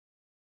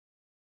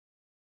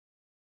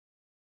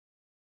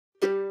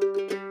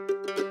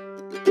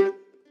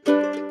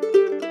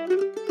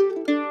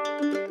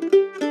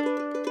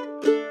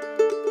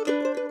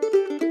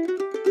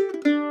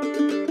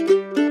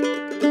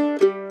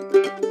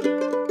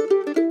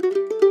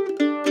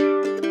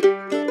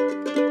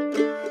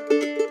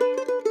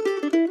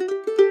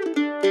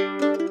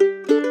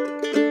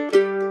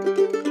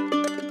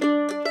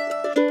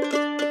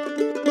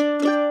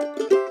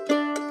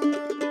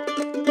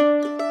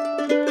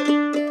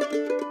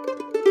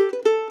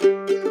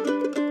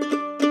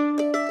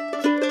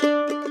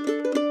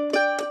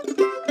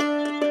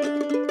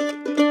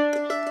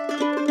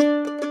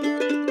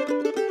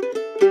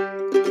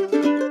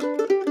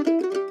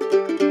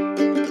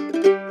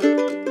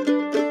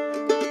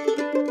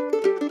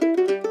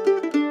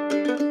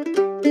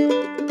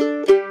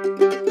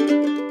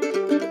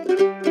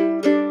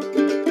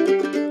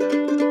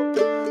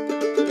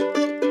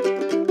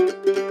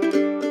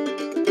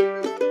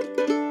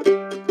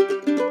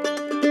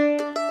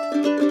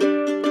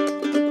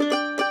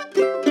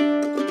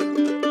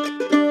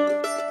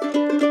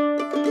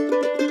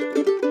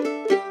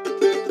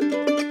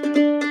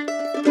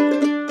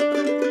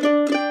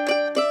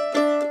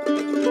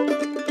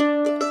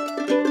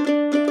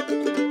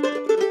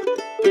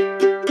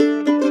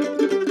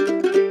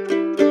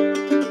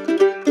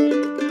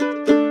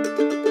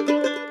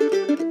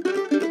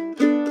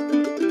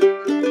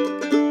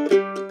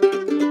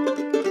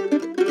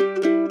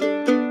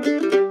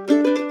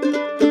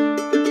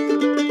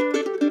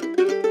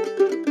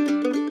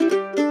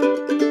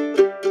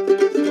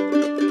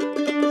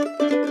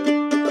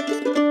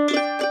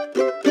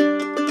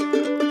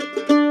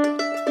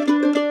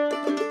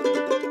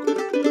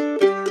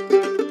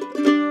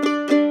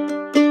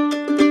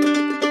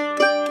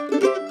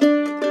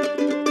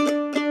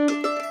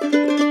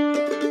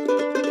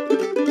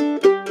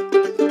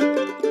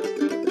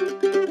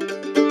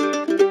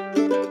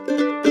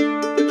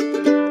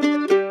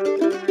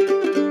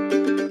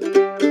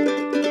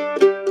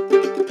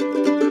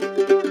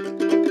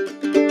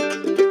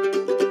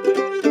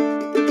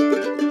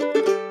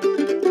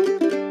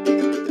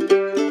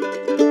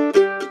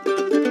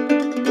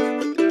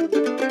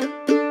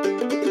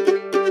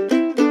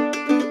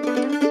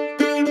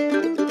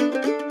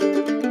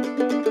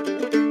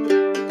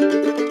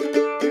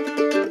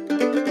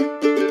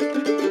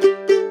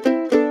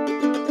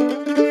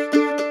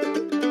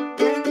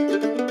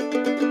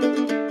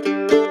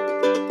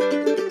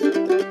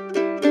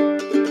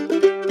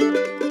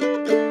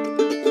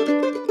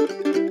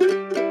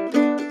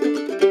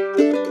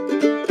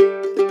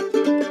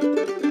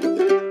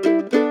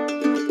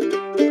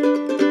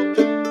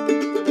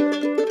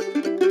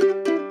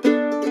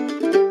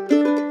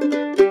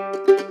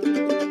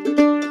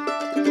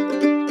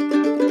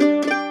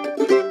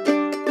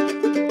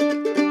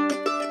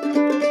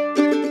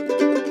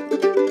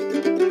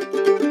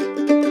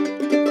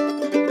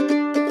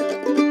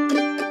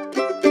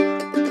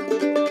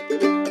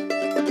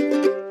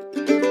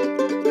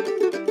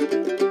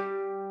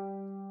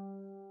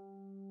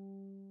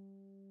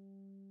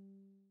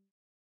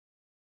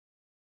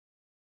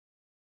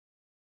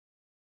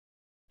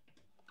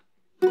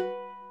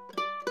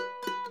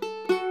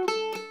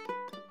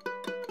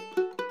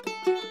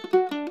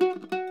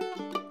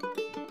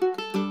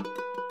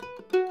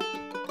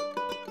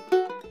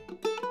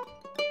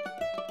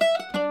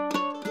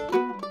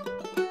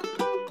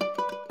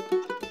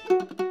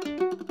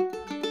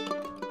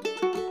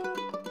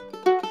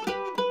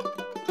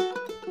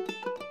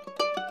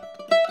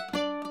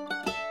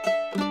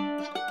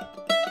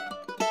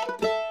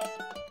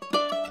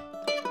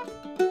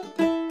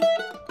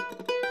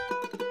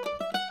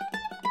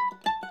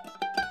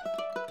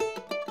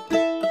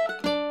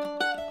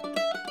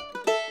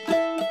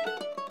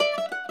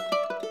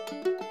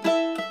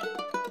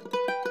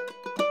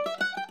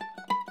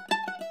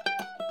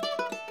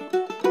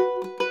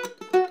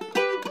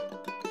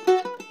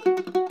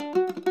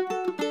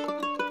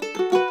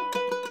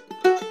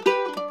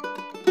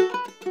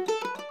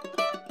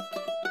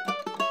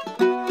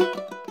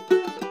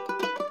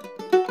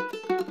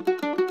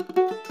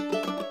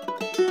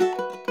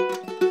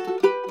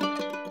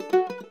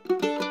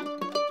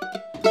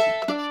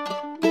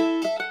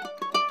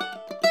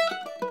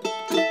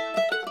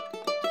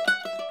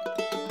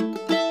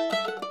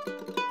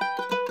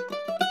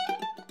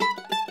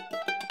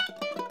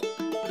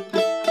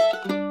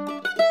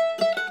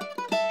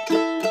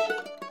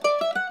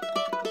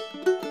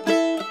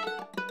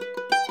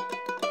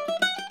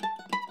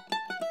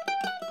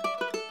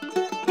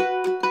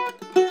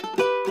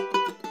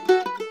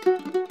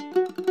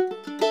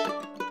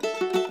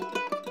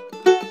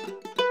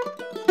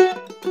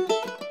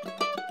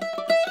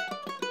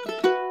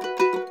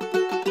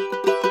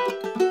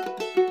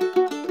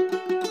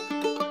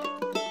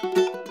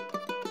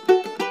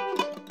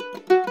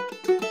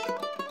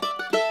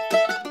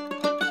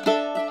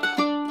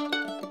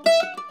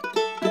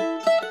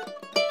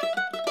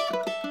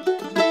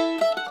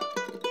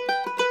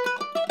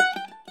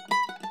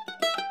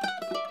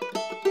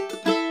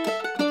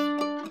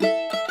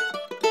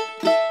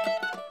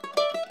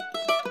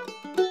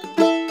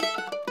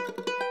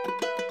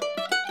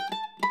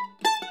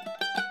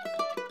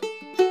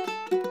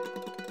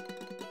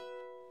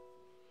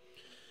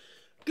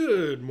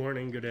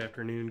morning, good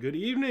afternoon, good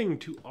evening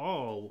to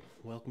all.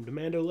 Welcome to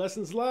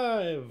MandoLessons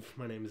Live.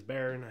 My name is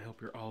Baron. I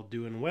hope you're all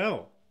doing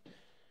well.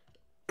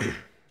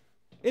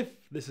 If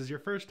this is your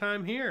first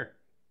time here,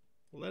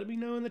 let me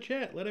know in the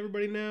chat. Let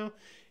everybody know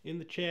in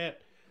the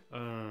chat.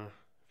 If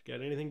you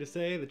got anything to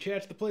say, the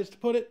chat's the place to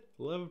put it.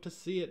 Love to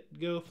see it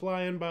go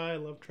flying by.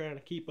 Love trying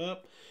to keep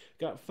up.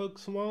 Got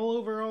folks from all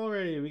over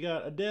already. We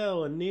got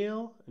Adele and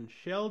Neil and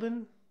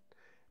Sheldon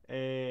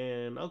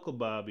and Uncle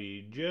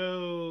Bobby,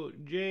 Joe,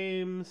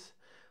 James,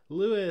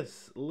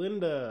 Lewis,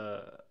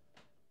 Linda,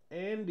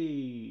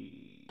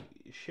 Andy,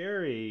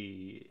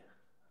 Sherry,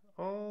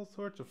 all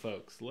sorts of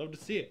folks. Love to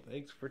see it.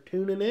 Thanks for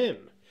tuning in.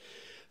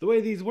 The way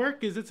these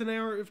work is it's an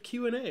hour of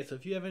Q&A, so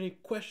if you have any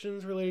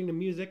questions relating to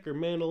music or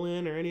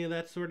mandolin or any of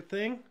that sort of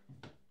thing,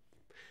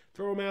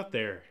 throw them out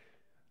there.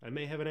 I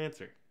may have an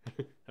answer.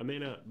 I may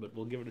not, but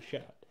we'll give it a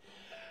shot.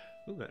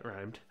 Ooh, that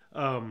rhymed.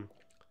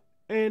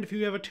 And if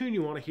you have a tune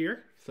you want to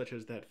hear, such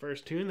as that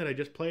first tune that I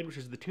just played, which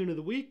is the tune of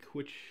the week,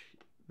 which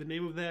the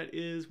name of that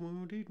is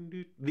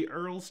The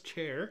Earl's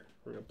Chair.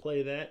 We're going to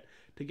play that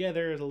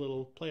together as a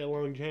little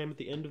play-along jam at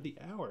the end of the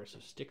hour, so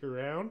stick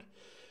around.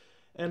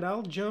 And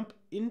I'll jump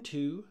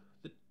into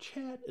the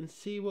chat and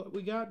see what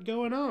we got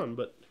going on,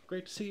 but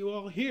great to see you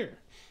all here.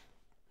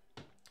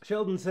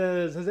 Sheldon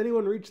says, has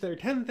anyone reached their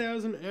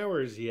 10,000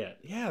 hours yet?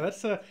 Yeah,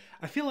 that's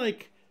I feel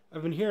like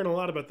I've been hearing a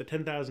lot about the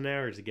 10,000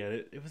 hours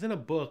again. It was in a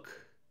book.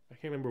 I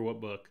can't remember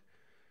what book.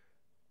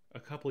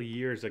 A couple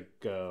years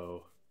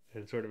ago,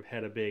 and sort of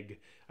had a big.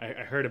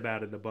 I heard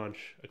about it a bunch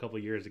a couple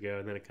years ago,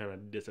 and then it kind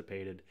of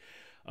dissipated.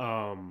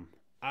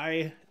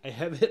 I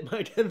have hit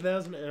my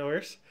 10,000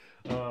 hours.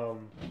 I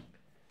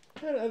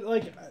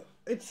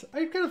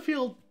kind of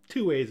feel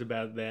two ways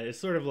about that. It's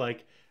sort of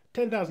like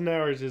 10,000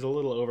 hours is a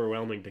little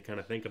overwhelming to kind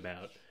of think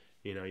about.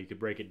 You know, you could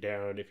break it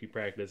down if you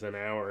practice an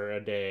hour a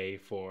day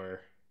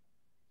for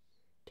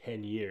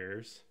 10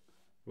 years.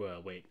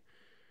 Well, wait.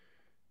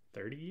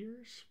 30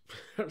 years?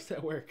 How does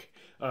that work?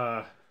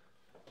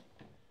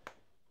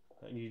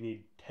 You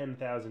need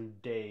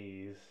 10,000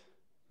 days.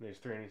 There's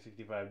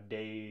 365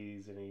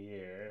 days in a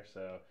year,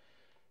 so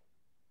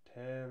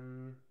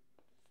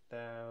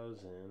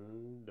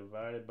 10,000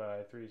 divided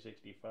by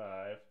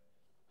 365.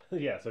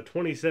 Yeah, so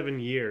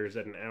 27 years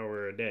at an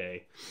hour a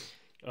day.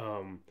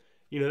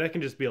 You know, that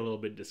can just be a little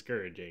bit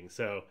discouraging.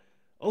 So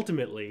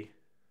ultimately,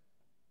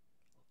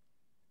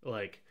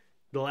 like,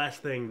 the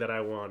last thing that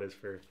I want is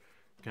for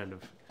kind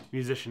of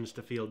musicians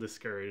to feel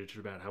discouraged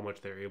about how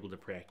much they're able to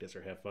practice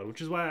or have fun,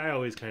 which is why I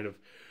always kind of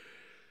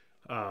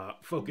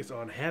focus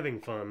on having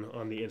fun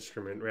on the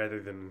instrument rather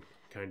than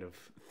kind of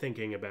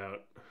thinking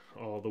about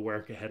all the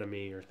work ahead of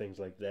me or things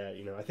like that.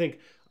 You know, I think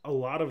a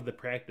lot of the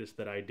practice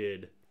that I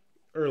did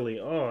early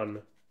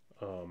on,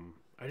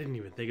 I didn't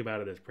even think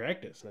about it as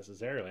practice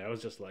necessarily. I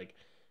was just like,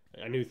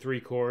 I knew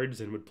 3 chords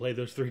and would play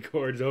those 3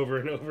 chords over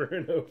and over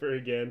and over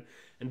again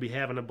and be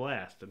having a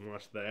blast and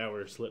watch the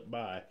hours slip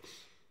by.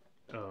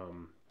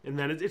 And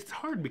then it's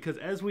hard because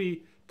as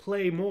we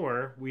play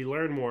more, we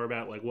learn more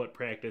about like what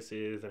practice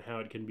is and how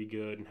it can be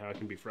good and how it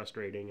can be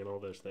frustrating and all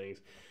those things.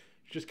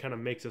 It just kind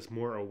of makes us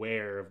more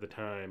aware of the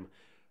time.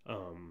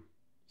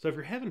 So if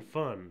you're having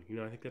fun, you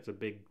know, I think that's a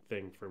big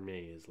thing for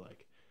me is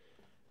like,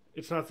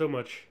 it's not so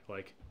much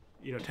like,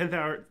 you know,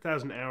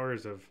 10,000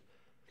 hours of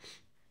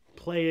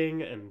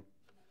playing and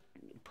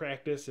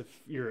practice.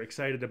 If you're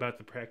excited about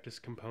the practice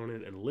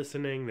component and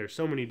listening, there's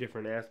so many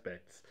different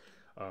aspects.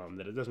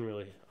 That it doesn't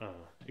really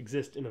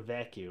exist in a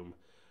vacuum,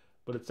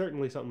 but it's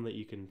certainly something that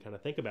you can kind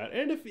of think about.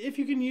 And if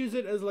you can use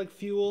it as like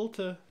fuel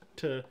to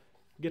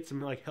get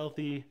some like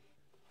healthy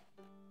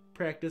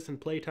practice and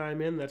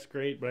playtime in, that's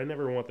great. But I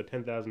never want the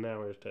 10,000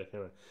 hours to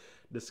kind of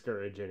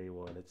discourage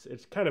anyone.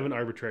 It's kind of an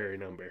arbitrary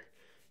number.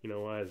 You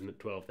know, why isn't it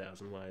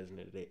 12,000? Why isn't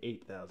it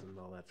 8,000?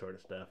 All that sort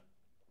of stuff.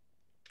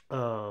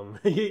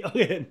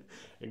 Again,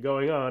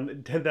 going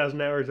on,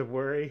 10,000 hours of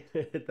worry.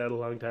 Hit that a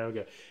long time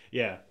ago.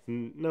 Yeah,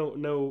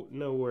 no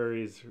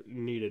worries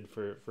needed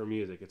for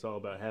music. It's all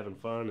about having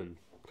fun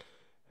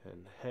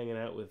and hanging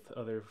out with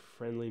other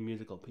friendly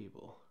musical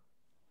people.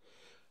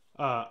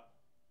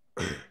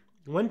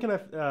 When can I?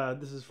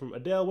 This is from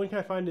Adele. When can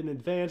I find in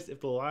advance if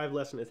the live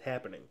lesson is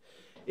happening?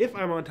 If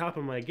I'm on top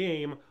of my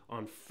game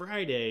on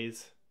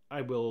Fridays,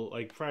 I will,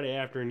 like Friday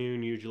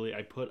afternoon. Usually,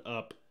 I put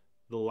up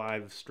the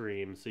live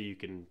stream so you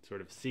can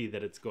sort of see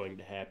that it's going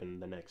to happen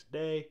the next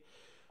day.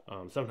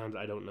 Sometimes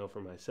I don't know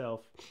for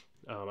myself.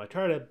 I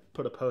try to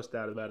put a post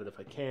out about it if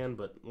I can,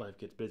 but life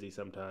gets busy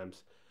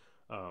sometimes.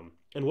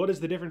 And what is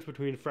the difference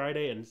between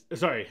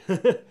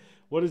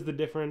what is the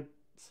difference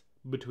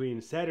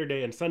between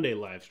Saturday and Sunday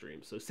live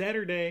streams? So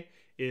Saturday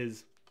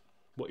is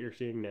what you're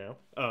seeing now.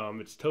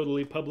 It's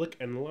totally public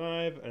and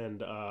live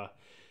and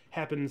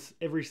happens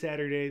every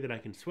Saturday that I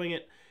can swing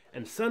it.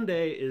 And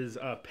Sunday is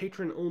a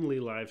patron-only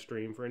live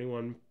stream for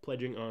anyone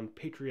pledging on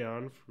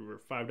Patreon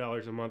for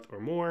 $5 a month or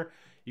more.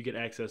 You get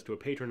access to a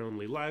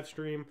patron-only live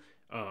stream.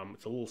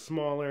 It's a little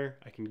smaller.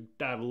 I can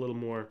dive a little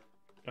more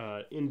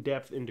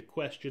in-depth into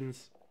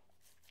questions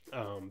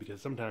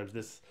because sometimes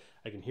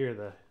I can hear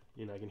the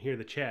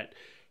chat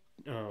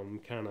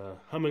kind of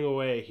humming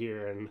away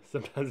here, and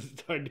sometimes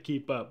it's hard to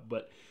keep up.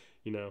 But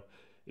you know,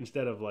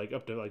 instead of like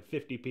up to like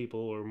 50 people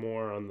or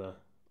more on the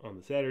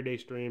Saturday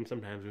stream,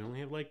 sometimes we only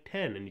have like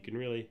 10, and you can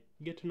really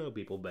get to know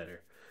people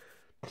better.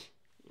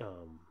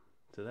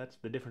 So that's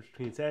the difference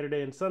between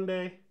Saturday and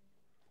Sunday.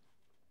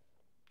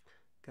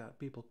 Got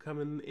people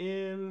coming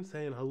in,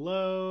 saying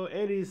hello.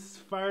 Andy's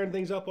firing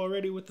things up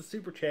already with the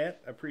super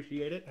chat. I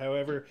appreciate it.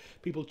 However,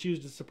 people choose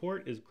to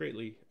support is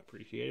greatly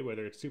appreciated,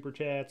 whether it's super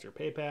chats or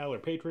PayPal or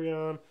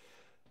Patreon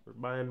or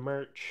buying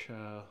merch,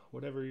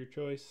 whatever your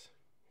choice.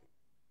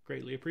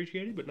 Greatly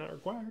appreciated, but not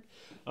required.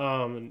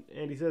 And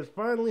Andy says,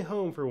 finally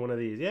home for one of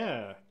these.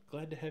 Yeah,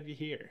 glad to have you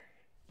here.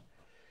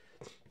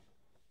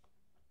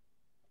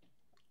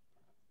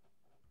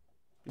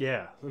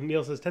 Yeah,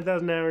 Neil says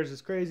 10,000 hours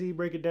is crazy.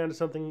 Break it down to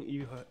something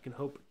you can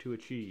hope to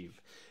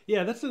achieve.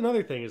 Yeah, that's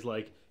another thing is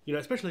like, you know,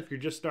 especially if you're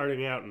just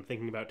starting out and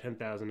thinking about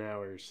 10,000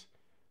 hours,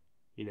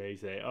 you know, you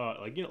say, oh,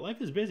 like, you know,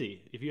 life is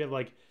busy. If you have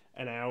like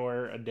an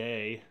hour a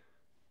day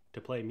to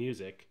play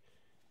music,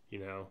 you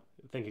know,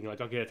 thinking like,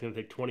 okay, it's going to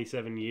take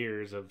 27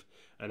 years of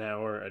an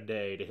hour a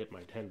day to hit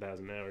my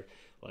 10,000 hours.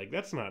 Like,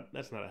 that's not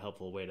a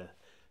helpful way to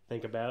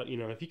think about. You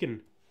know, if you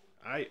can,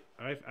 I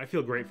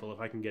feel grateful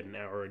if I can get an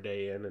hour a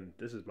day in, and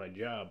this is my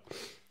job,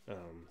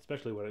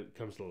 especially when it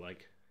comes to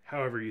like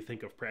however you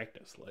think of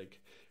practice,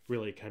 like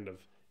really kind of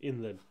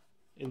in the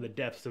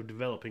depths of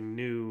developing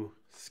new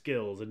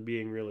skills and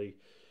being really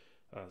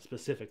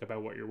specific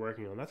about what you're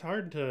working on. That's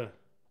hard to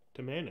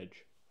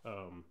manage.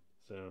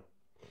 So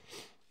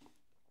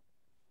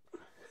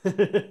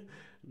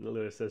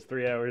Lewis says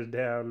 3 hours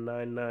down,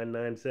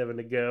 9997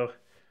 to go,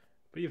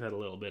 but you've had a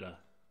little bit of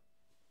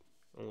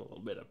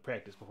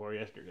practice before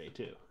yesterday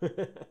too.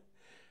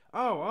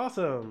 Oh,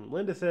 awesome.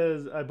 Linda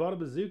says, I bought a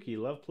bouzouki.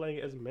 Love playing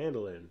it as a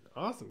mandolin.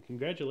 Awesome.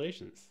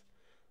 Congratulations.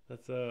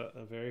 That's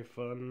a very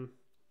fun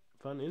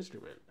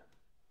instrument.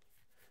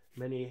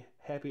 Many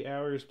happy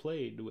hours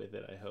played with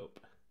it, I hope.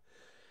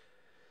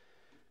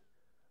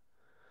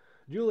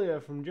 Julia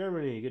from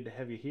Germany, good to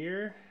have you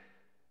here.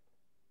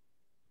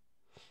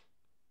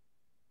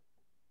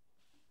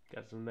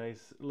 Got some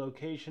nice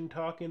location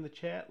talk in the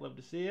chat. Love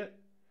to see it.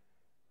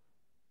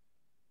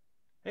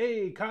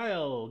 Hey,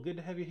 Kyle, good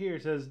to have you here.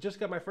 Says, just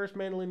got my first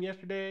mandolin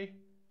yesterday.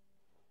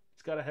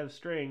 It's got to have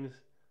strings.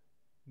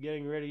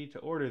 Getting ready to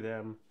order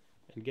them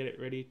and get it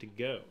ready to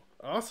go.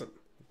 Awesome.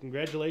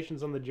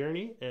 Congratulations on the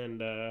journey,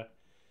 and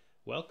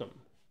welcome.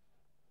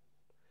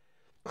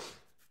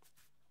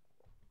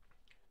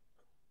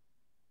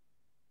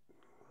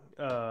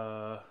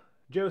 Joe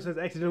says,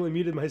 accidentally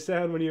muted my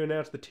sound when you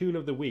announced the tune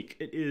of the week.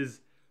 It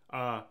is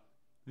The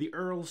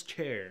Earl's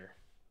Chair,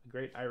 a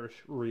great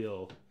Irish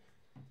reel.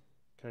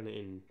 Kind of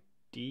in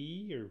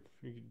D, or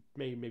you could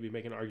maybe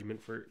make an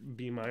argument for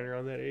B minor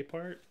on that A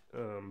part,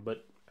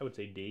 but I would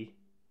say D.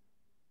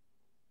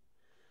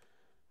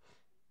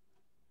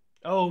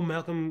 Oh,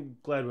 Malcolm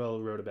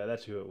Gladwell wrote about it.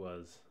 That's who it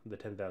was, the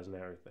 10,000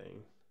 hour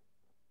thing.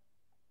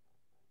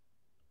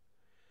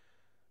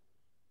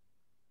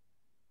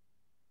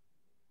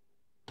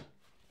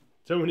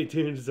 So many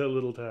tunes, so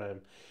little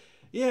time.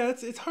 Yeah,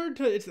 it's hard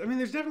to. I mean,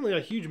 there's definitely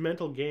a huge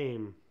mental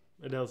game.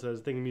 Adele says,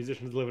 thinking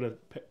musicians live in a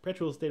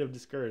perpetual state of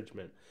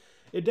discouragement.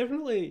 It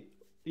definitely,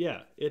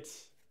 yeah,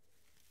 it's,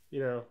 you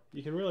know,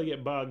 you can really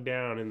get bogged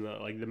down in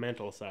the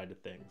mental side of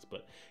things.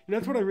 But you know,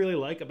 that's what I really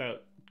like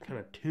about kind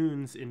of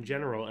tunes in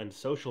general and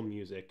social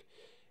music,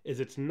 is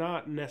it's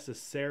not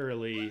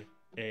necessarily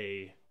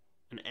an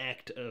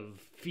act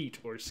of feat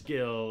or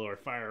skill or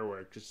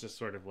fireworks. It's just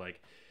sort of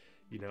like,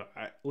 you know,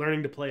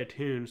 learning to play a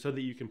tune so that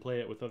you can play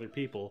it with other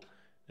people.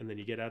 And then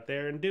you get out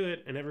there and do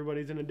it, and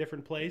everybody's in a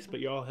different place, but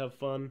you all have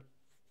fun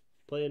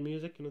playing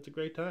music, and it's a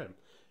great time.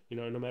 You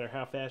know, no matter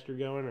how fast you're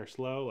going or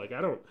slow. Like,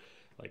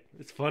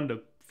 it's fun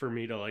for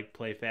me to like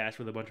play fast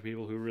with a bunch of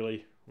people who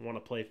really want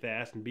to play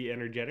fast and be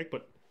energetic,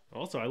 but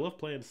also I love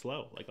playing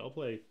slow. Like, I'll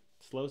play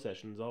slow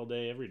sessions all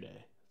day, every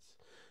day.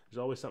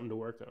 There's always something to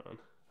work on.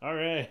 All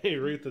right,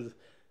 Ruth is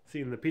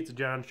seeing the Pizza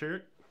John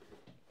shirt.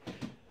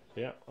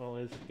 Yeah,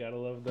 always gotta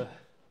love the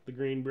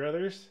Green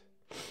Brothers.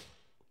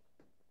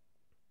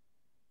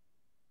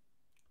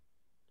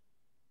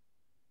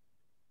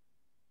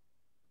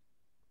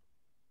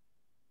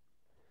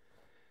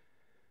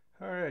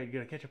 All right,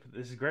 gonna catch up.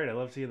 This is great. I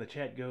love seeing the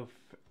chat go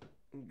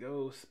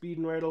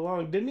speeding right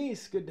along.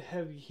 Denise, good to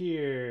have you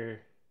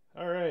here.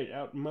 All right,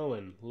 out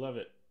mowing. Love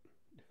it.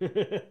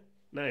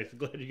 Nice.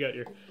 Glad you got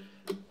your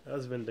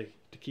husband to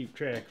keep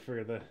track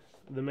for the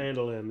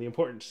mandolin, the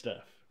important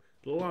stuff.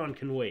 The lawn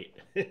can wait.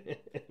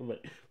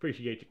 But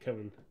appreciate you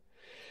coming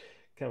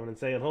and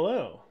saying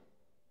hello.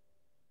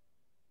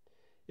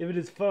 If it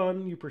is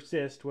fun, you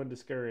persist. When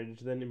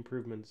discouraged, then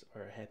improvements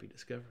are a happy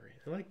discovery.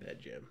 I like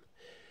that, Jim.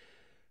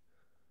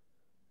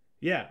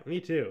 Yeah, me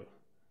too.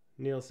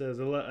 Neil says,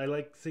 I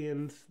like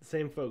seeing the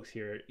same folks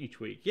here each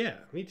week. Yeah,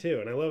 me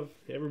too. And I love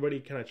everybody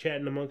kind of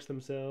chatting amongst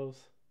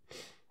themselves.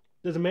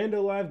 Does a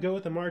Mando Live go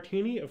with a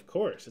martini? Of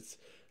course. It's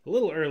a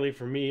little early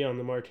for me on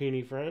the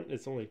martini front.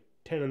 It's only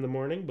 10 in the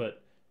morning,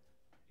 but,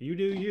 You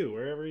do you,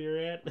 wherever you're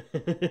at.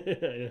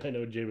 I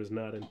know Jim is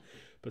not in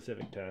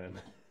Pacific time.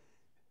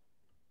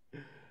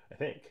 I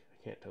think.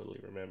 I can't totally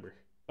remember.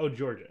 Oh,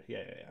 Georgia. Yeah,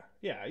 yeah, yeah.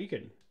 Yeah, you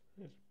can.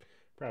 It's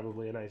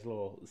probably a nice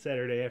little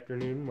Saturday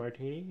afternoon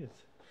martini.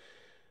 It's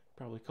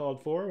probably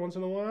called for once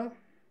in a while.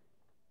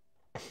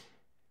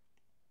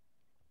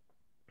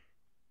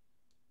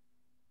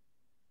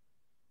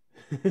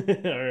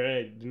 All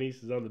right,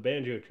 Denise is on the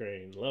banjo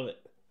train. Love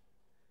it.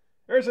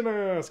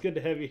 Ursula, it's good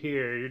to have you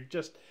here. You're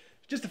just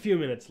a few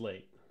minutes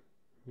late.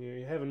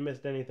 You haven't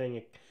missed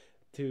anything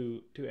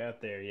too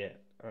out there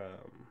yet.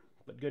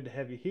 But good to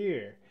have you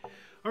here.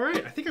 All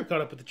right, I think I'm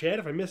caught up with the chat.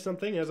 If I missed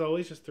something, as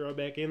always, just throw it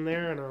back in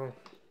there, and I'll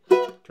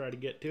try to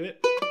get to it.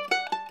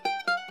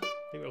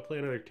 I think I'll play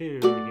another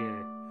tune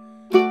here.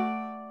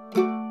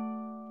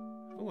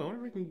 Oh, I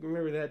wonder if I can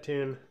remember that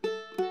tune.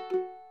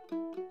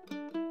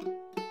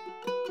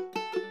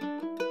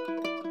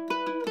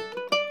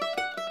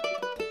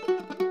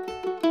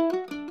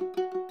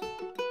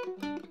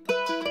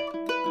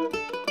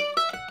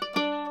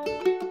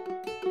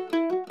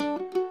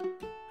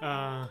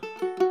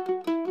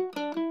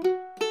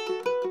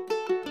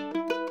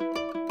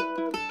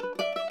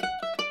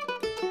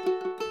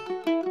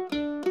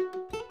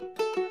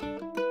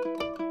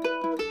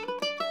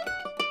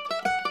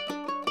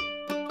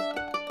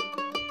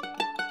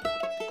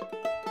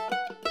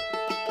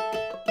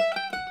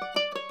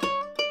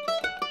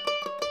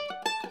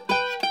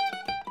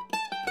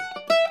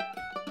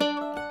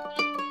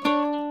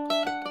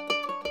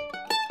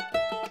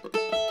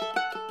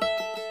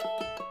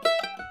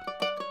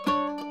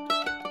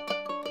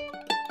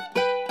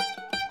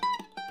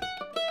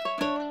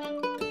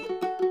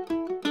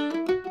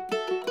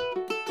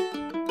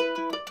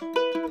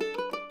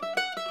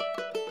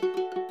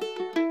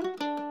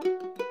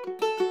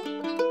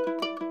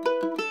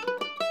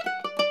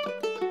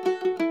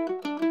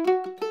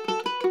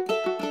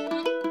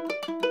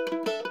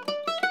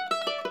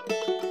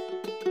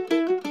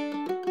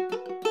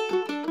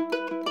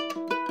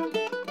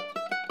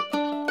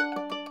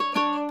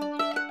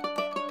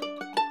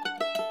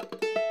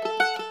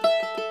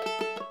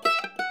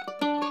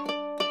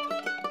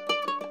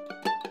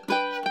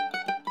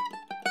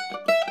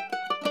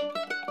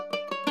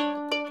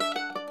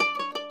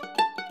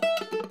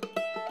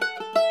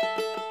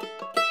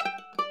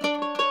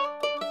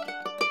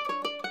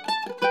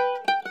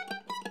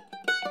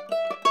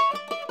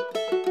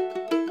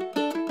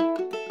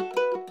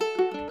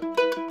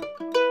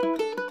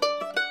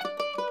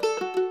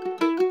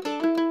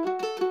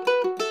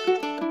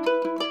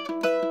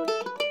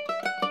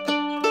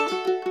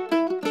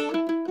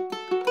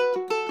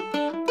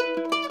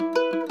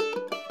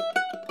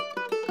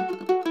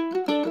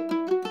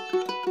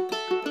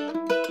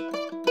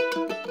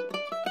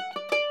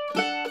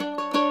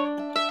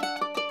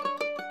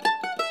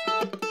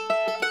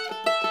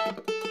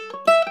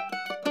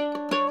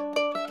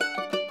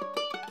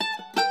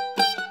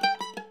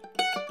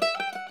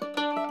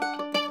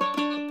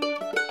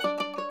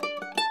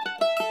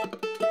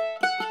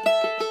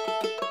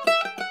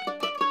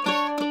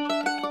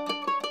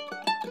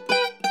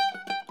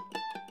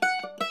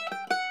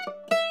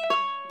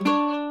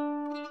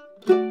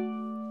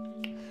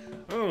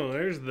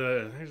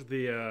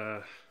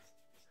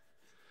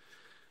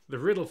 The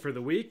riddle for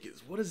the week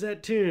is, what is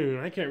that tune?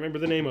 I can't remember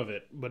the name of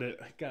it, but it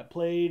got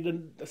played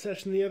in a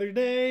session the other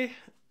day.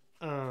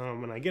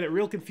 And I get it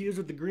real confused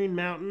with the Green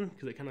Mountain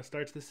because it kind of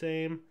starts the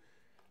same.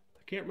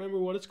 I can't remember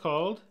what it's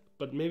called,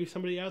 but maybe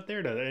somebody out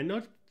there does. I know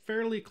it's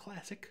fairly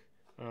classic.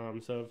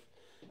 So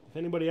if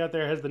anybody out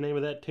there has the name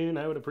of that tune,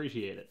 I would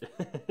appreciate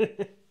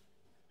it.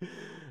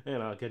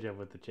 And I'll catch up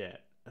with the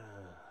chat.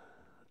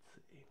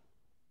 Let's see.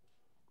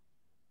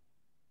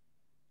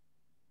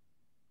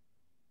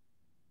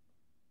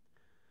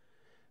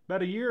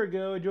 About a year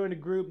ago, I joined a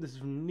group, this is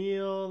from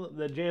Neil,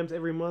 that jams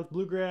every month.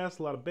 Bluegrass,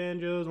 a lot of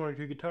banjos, one or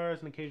two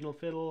guitars, an occasional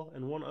fiddle,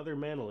 and one other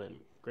mandolin.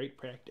 Great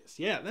practice.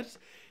 Yeah, that's,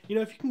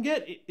 if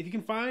you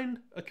can find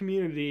a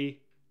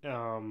community,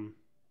 and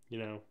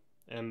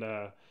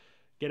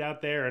get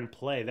out there and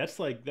play, that's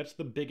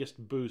the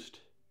biggest boost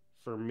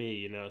for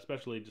me,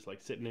 especially just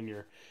like sitting in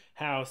your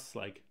house.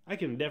 Like, I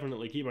can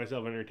definitely keep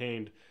myself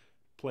entertained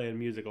playing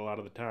music a lot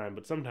of the time,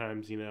 but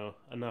sometimes,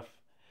 enough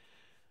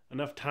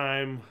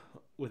time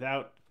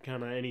without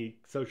kind of any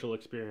social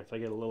experience, I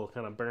get a little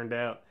kind of burned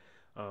out.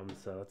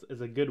 So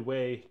it's a good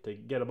way to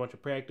get a bunch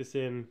of practice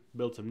in,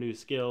 build some new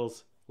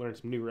skills, learn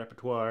some new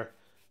repertoire,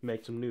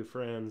 make some new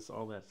friends,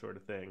 all that sort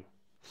of thing.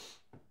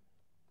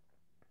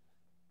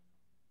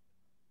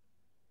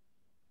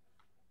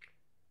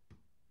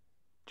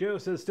 Joe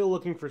says, still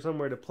looking for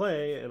somewhere to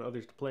play and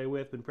others to play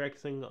with. Been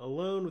practicing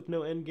alone with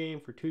no end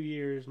game for 2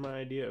 years. My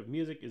idea of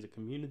music is a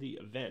community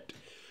event.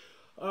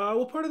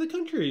 What part of the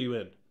country are you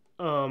in?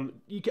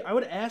 I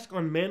would ask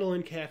on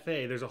Mandolin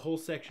Cafe. There's a whole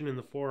section in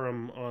the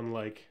forum on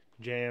like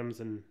jams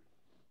and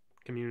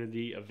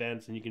community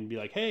events, and you can be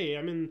like, hey,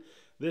 I'm in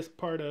this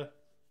part of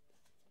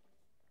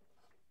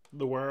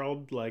the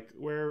world. Like,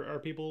 where are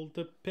people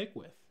to pick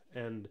with?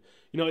 And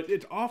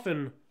it's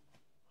often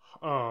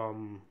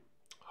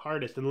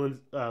hardest, and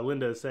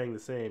Linda is saying the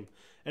same,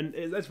 and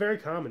that's very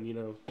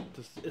common,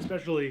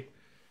 especially,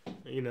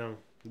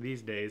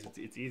 these days.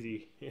 It's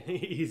easy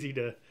easy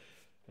to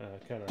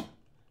kind of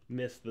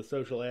miss the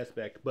social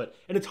aspect,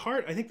 and it's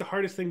hard. I think the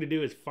hardest thing to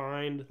do is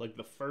find like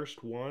the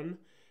first one,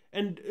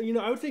 and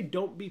I would say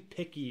don't be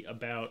picky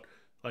about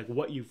like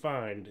what you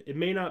find. It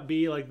may not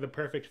be like the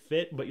perfect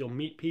fit, but you'll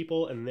meet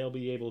people and they'll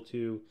be able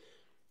to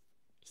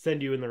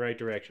send you in the right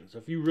direction. So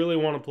if you really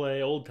want to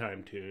play old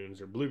time tunes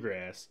or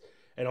bluegrass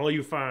and all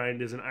you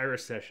find is an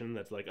Irish session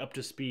that's like up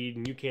to speed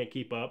and you can't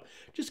keep up,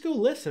 just go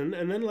listen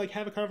and then like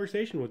have a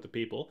conversation with the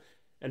people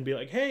and be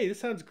like, hey,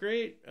 this sounds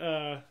great.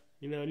 Do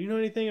you know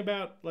anything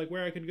about like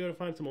where I could go to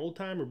find some old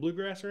time or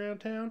bluegrass around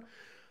town?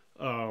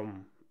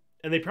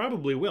 And they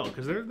probably will,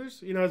 because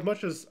there's as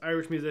much as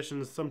Irish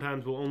musicians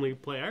sometimes will only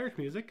play Irish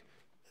music,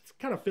 it's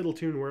kind of fiddle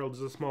tune world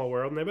is a small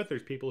world, and I bet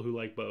there's people who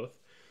like both.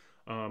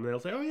 And they'll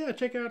say, oh yeah,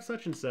 check out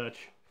such and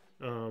such.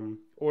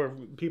 Or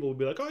people will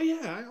be like, oh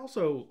yeah, I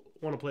also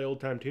want to play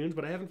old time tunes,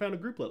 but I haven't found a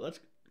grouplet let's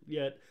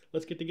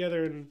get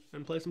together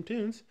and play some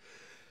tunes.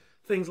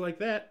 Things like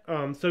that.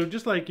 So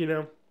just like,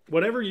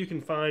 whatever you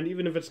can find,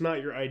 even if it's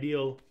not your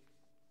ideal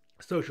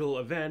social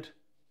event,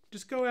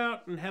 just go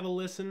out and have a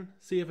listen,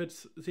 see if it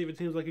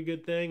seems like a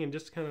good thing, and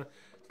just kind of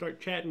start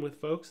chatting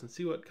with folks and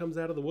see what comes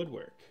out of the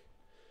woodwork.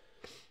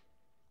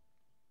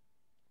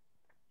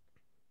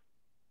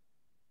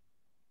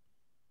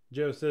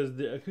 Joe says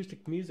the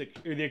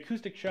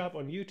acoustic shop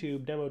on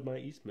YouTube demoed my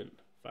Eastman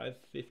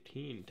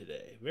 515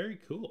 today. Very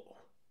cool.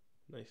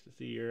 Nice to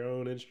see your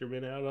own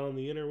instrument out on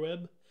the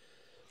interweb.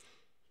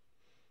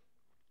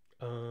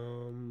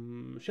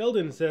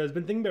 Sheldon says,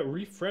 been thinking about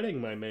refretting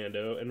my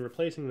Mando and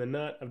replacing the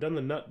nut. I've done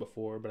the nut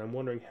before, but I'm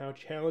wondering how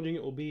challenging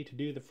it will be to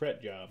do the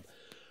fret job.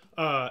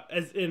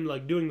 As in,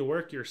 like, doing the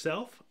work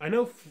yourself. I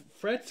know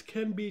frets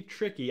can be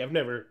tricky. I've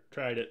never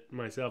tried it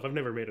myself. I've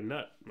never made a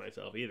nut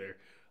myself either.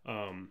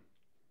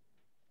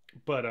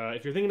 But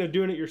if you're thinking of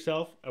doing it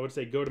yourself, I would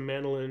say go to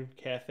Mandolin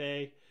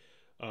Cafe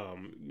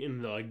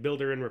in the like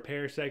builder and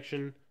repair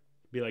section.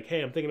 Be like,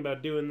 hey, I'm thinking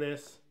about doing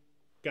this.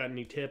 Got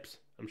any tips?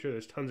 I'm sure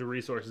there's tons of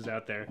resources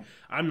out there.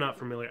 I'm not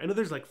familiar. I know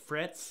there's like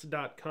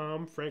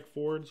frets.com, Frank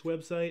Ford's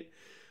website.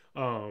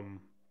 And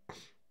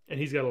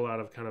he's got a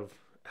lot of kind of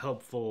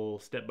helpful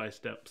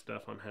step-by-step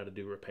stuff on how to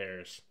do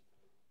repairs.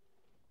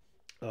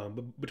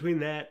 But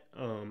between that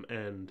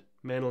and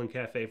Mandolin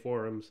Cafe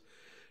forums,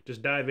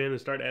 just dive in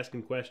and start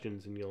asking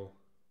questions and you'll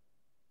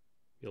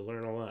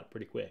learn a lot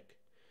pretty quick.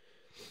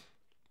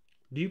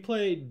 Do you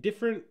play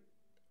different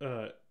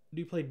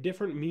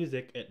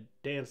music at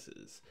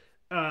dances?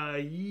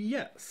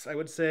 Yes, I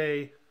would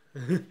say.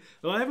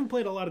 Well, I haven't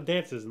played a lot of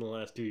dances in the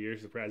last 2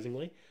 years,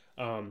 surprisingly.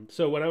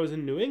 So when I was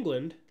in New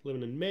England,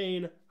 living in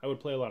Maine, I would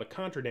play a lot of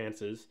contra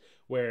dances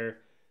where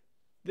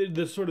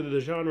the sort of the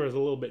genre is a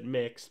little bit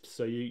mixed.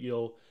 So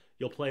you'll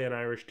play an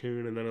Irish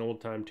tune and then an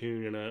old time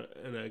tune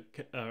and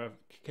a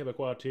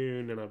Quebecois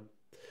tune and a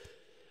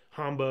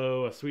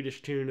hombo, a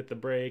Swedish tune at the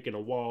break, and a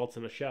waltz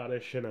and a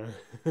schottish and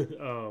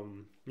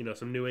a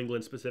some New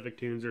England specific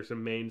tunes or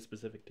some Maine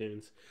specific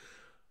tunes.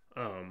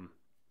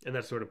 And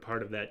that's sort of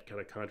part of that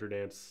kind of contra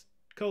dance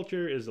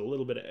culture is a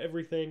little bit of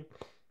everything.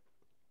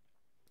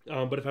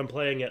 But if I'm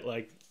playing at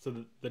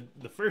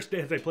the first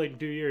dance I played in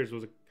 2 years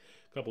was a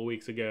couple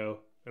weeks ago,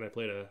 and I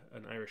played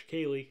an Irish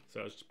ceilidh,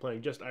 so I was just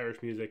playing just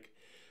Irish music.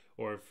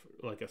 Or if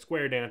like a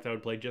square dance, I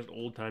would play just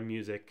old time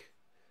music.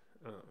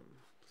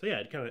 So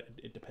yeah,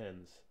 it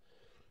depends.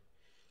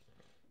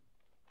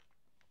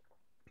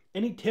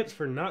 Any tips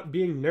for not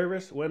being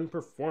nervous when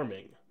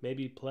performing?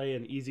 Maybe play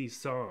an easy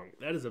song.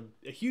 That is a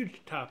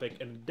huge topic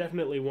and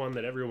definitely one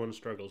that everyone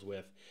struggles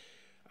with.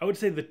 I would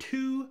say the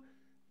two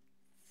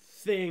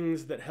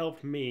things that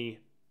helped me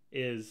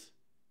is,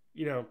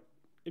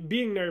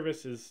 being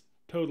nervous is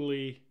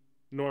totally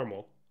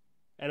normal.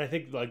 And I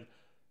think like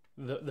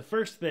the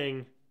first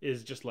thing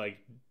is just like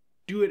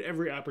do it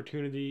every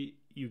opportunity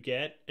you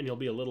get and you'll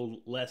be a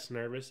little less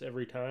nervous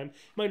every time.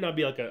 It might not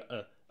be like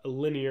a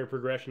linear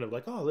progression of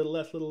like, oh, a little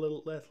less,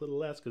 little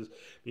less, because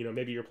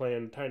maybe you're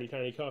playing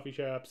tiny coffee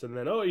shops and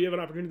then you have an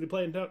opportunity to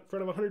play in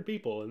front of 100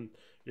 people and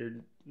your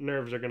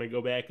nerves are going to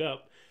go back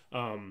up.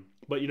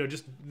 But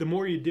just the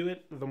more you do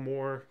it, the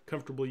more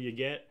comfortable you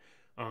get.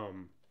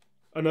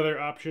 Another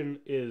option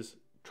is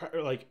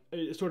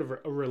sort of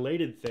a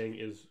related thing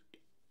is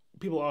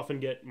people often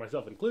get,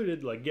 myself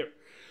included, get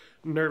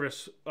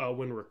nervous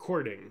when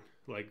recording.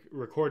 Like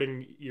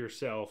recording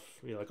yourself,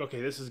 you're like,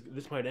 okay,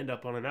 this might end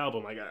up on an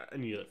album.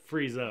 And you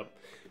freeze up.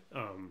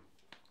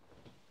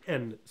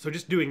 And so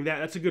just doing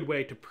that's a good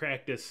way to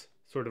practice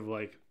sort of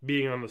like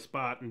being on the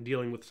spot and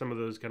dealing with some of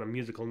those kind of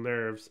musical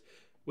nerves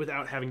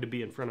without having to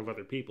be in front of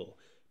other people.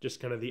 Just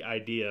kind of the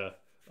idea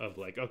of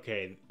like,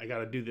 okay, I got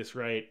to do this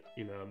right.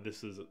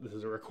 This is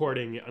a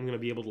recording. I'm going to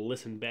be able to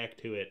listen back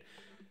to it.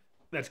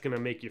 That's going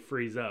to make you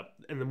freeze up.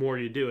 And the more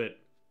you do it,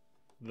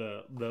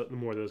 the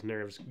more those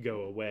nerves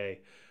go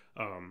away.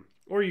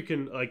 Or you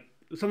can,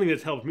 something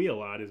that's helped me a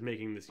lot is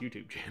making this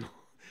YouTube channel,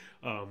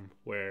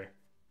 where,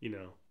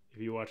 if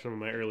you watch some of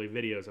my early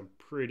videos, I'm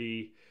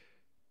pretty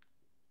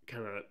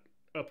kind of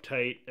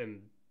uptight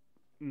and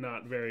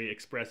not very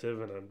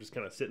expressive, and I'm just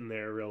kind of sitting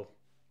there real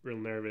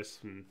nervous,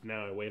 and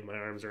now I wave my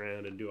arms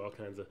around and do all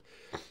kinds of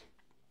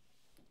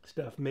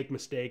stuff, make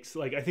mistakes.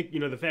 Like, I think,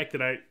 the fact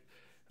that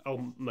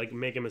I'll like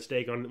make a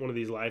mistake on one of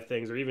these live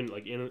things, or even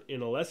like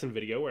in a lesson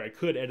video where I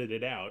could edit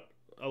it out.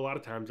 A lot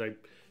of times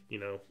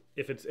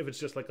if it's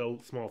just like a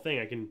small thing,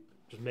 I can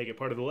just make it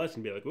part of the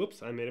lesson, be like,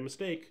 whoops, I made a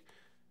mistake,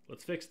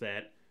 let's fix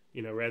that,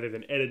 rather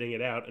than editing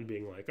it out and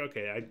being like,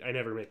 okay, I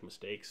never make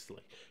mistakes.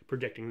 Like,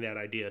 projecting that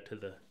idea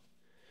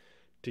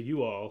to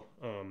you all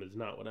is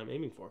not what I'm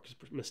aiming for,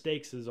 because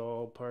mistakes is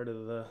all part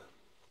of the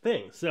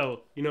thing.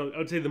 So, I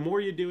would say the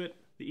more you do it,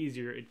 the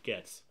easier it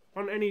gets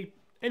on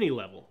any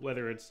level,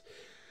 whether it's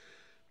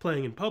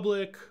playing in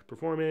public,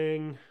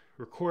 performing,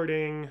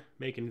 recording,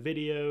 making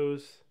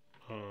videos,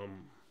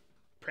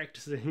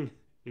 practicing.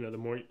 The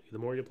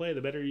more you play,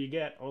 the better you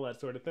get, all that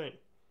sort of thing.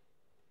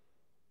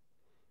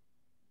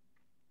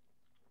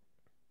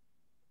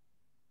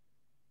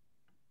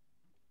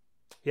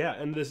 Yeah,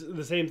 and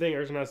the same thing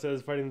Arsenaut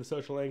says, fighting the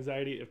social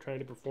anxiety of trying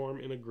to perform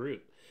in a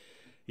group.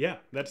 Yeah,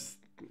 that's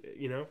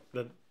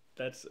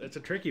it's a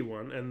tricky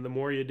one, and the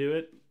more you do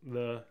it,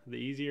 the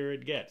easier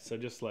it gets. So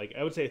just like,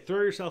 I would say,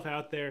 throw yourself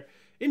out there.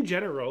 In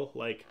general,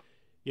 like,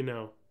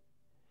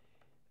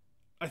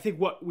 I think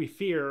what we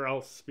fear,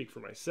 I'll speak for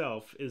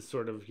myself, is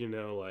sort of,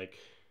 like,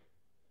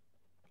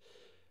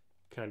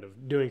 kind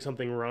of doing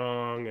something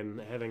wrong and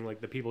having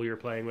like the people you're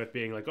playing with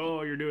being like,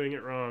 oh, you're doing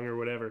it wrong or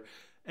whatever.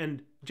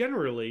 And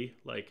generally,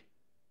 like,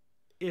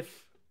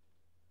 if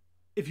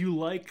you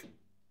like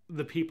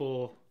the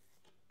people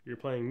you're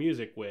playing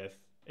music with,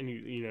 and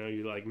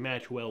you like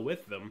match well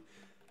with them,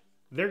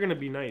 they're going to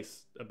be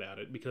nice about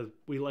it, because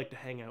we like to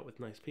hang out with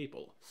nice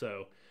people.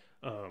 So,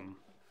 so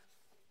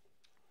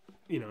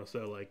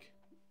like,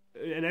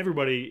 and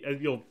everybody,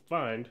 as you'll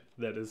find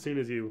that as soon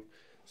as you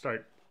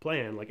start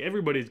playing, like,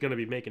 everybody's going to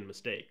be making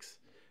mistakes.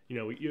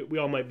 We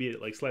all might be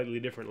at like slightly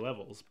different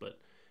levels, but,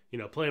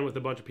 playing with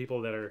a bunch of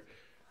people that are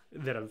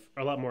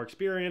a lot more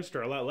experienced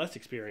or a lot less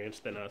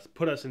experienced than us,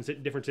 put us in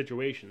different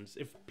situations.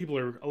 If people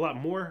are a lot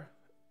more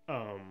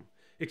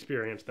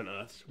experienced than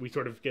us, we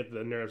sort of get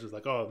the nerves. It's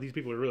like, oh, these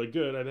people are really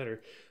good, I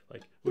better,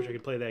 like, wish I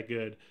could play that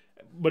good.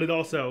 But it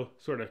also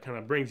sort of kind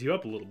of brings you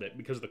up a little bit,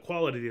 because the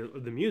quality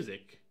of the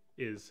music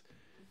is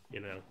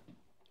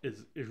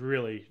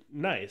really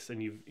nice, and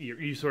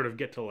you sort of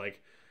get to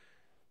like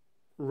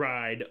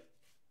ride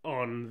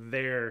on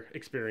their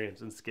experience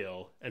and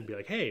skill and be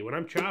like, hey, when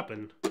I'm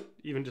chopping,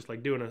 even just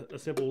like doing a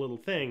simple little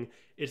thing,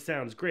 it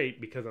sounds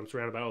great because I'm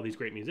surrounded by all these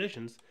great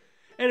musicians.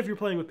 And if you're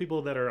playing with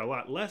people that are a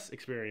lot less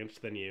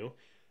experienced than you,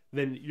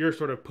 then you're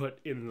sort of put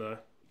in the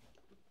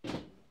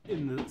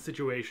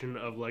situation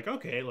of like,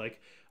 okay,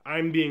 like,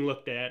 I'm being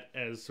looked at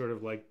as sort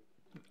of like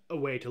a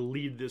way to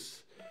lead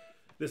this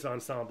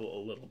ensemble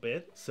a little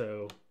bit.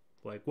 So,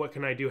 like, what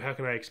can I do? How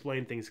can I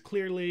explain things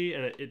clearly?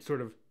 And it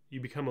sort of, you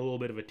become a little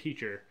bit of a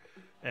teacher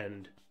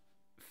and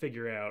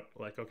figure out,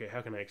 like, okay,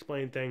 how can I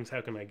explain things?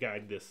 How can I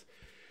guide this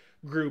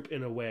group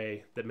in a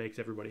way that makes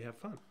everybody have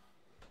fun?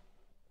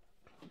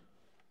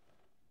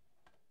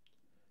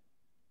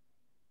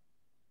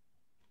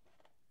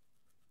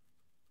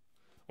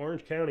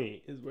 Orange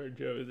County is where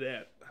Joe is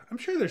at. I'm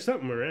sure there's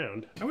something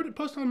around. I would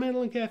post on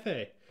Mandolin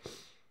Cafe.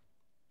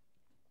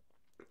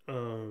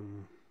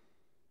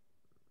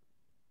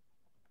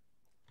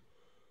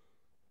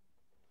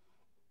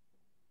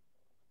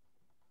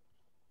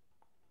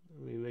 Let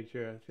me make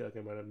sure. I feel like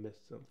I might have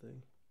missed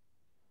something.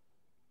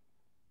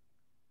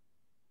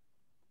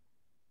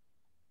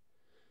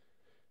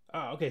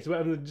 Okay, so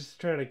I'm just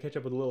trying to catch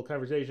up with a little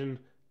conversation.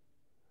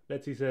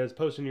 Betsy says,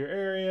 post in your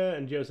area,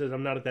 and Joe says,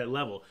 I'm not at that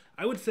level.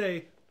 I would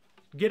say,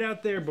 get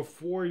out there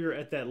before you're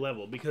at that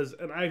level, because,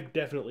 and I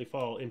definitely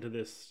fall into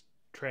this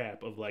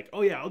trap of like,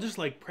 oh yeah, I'll just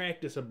like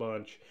practice a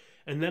bunch,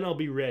 and then I'll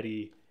be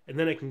ready, and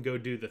then I can go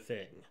do the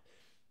thing.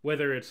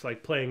 Whether it's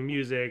like playing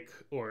music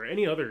or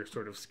any other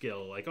sort of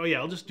skill, like, oh yeah,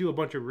 I'll just do a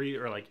bunch of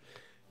or like,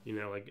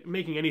 like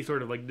making any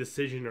sort of like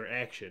decision or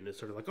action is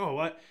sort of like, oh,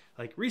 what?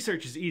 Like,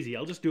 research is easy.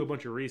 I'll just do a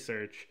bunch of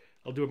research.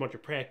 I'll do a bunch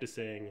of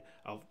practicing.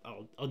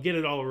 I'll get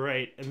it all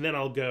right, and then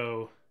I'll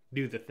go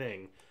do the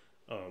thing.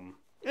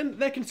 And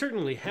that can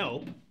certainly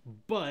help,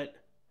 but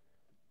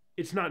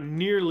it's not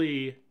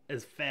nearly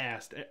as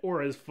fast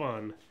or as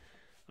fun.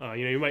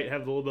 You might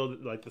have a little bit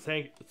of, like,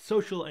 the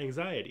social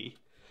anxiety,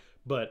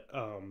 but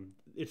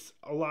it's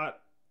a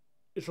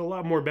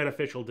lot more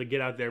beneficial to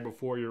get out there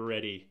before you're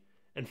ready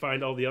and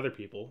find all the other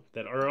people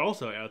that are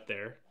also out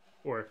there,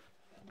 or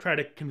try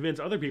to convince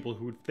other people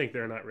who think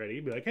they're not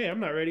ready. Be like, hey, I'm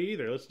not ready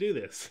either. Let's do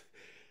this.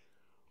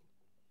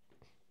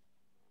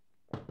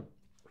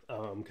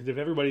 Because if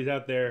everybody's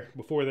out there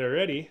before they're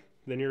ready,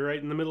 then you're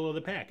right in the middle of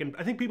the pack. And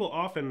I think people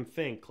often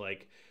think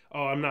like,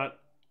 oh, I'm not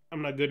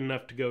good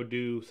enough to go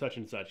do such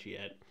and such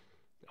yet.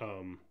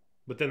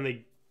 But then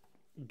they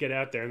get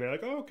out there and they're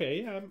like, oh,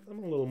 okay, yeah, I'm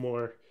a little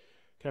more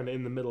kind of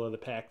in the middle of the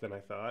pack than I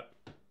thought.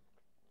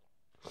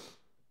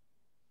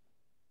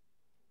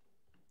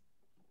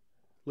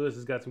 Lewis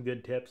has got some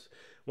good tips.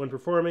 When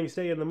performing,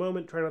 stay in the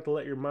moment. Try not to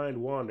let your mind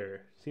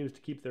wander. Seems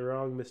to keep the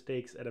wrong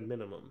mistakes at a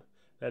minimum.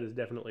 That is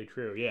definitely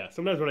true. Yeah,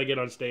 sometimes when I get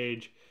on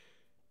stage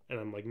and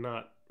I'm like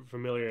not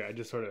familiar, I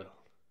just sort of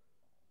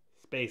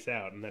space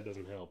out, and that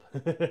doesn't help.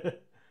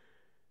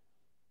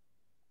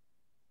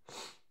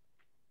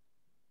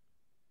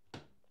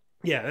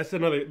 Yeah, that's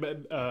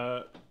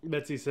another.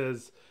 Betsy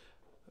says,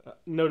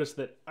 notice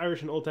that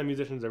Irish and old time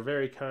musicians are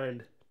very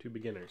kind to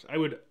beginners. I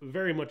would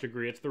very much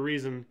agree. It's the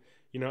reason,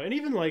 and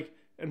even like,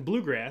 and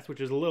bluegrass,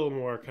 which is a little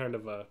more kind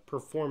of a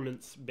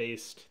performance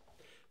based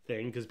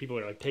thing, because people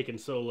are like taking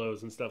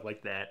solos and stuff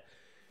like that.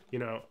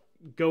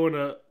 Going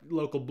to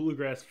local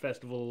bluegrass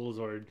festivals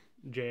or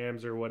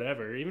jams or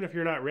whatever, even if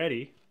you're not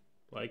ready,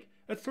 like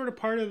that's sort of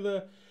part of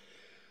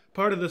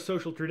the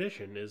social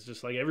tradition. Is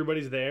just like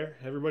everybody's there,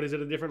 everybody's at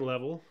a different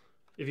level.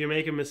 If you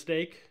make a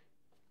mistake,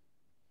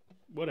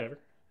 whatever.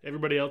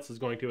 Everybody else is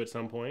going to at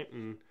some point,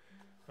 and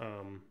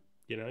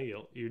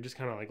you're just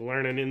kind of like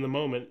learning in the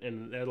moment,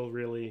 and that'll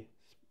really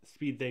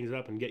speed things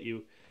up and get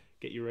you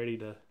ready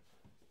to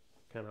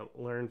kind of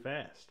learn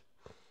fast.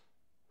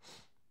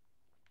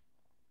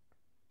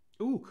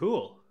 Ooh,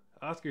 cool.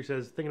 Oscar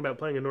says, thinking about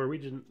playing a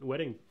Norwegian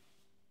wedding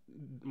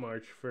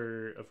march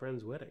for a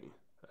friend's wedding.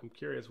 I'm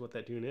curious what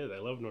that tune is. I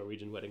love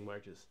Norwegian wedding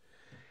marches.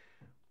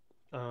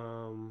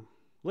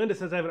 Linda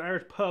says, I have an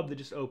Irish pub that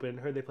just opened.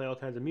 Heard they play all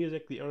kinds of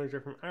music. The owners are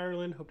from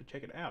Ireland. Hope to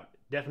check it out.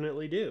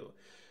 Definitely do.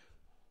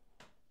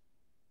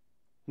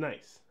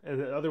 Nice.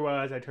 And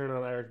otherwise, I turn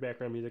on Irish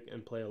background music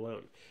and play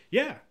alone.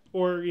 Yeah.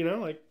 Or,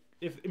 like,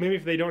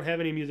 if they don't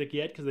have any music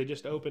yet because they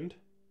just opened,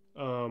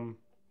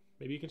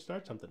 maybe you can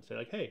start something. Say,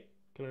 like, hey,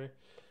 can I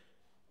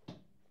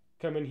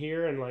come in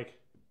here and, like,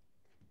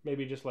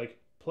 maybe just, like,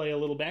 play a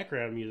little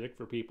background music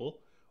for people?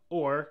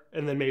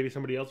 And then maybe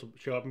somebody else will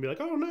show up and be like,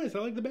 oh, nice, I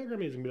like the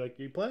background music. And be like,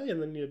 you play,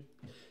 and then you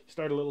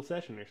start a little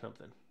session or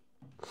something.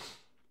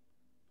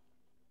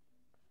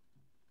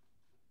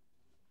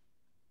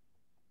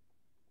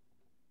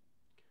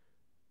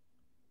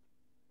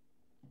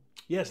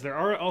 Yes, there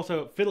are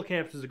also, fiddle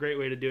camps is a great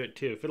way to do it,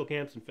 too. Fiddle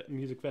camps and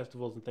music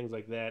festivals and things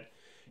like that.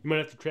 You might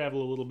have to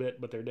travel a little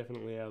bit, but they're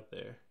definitely out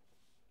there.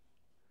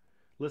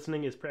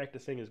 Listening is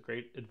practicing is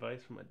great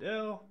advice from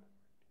Adele.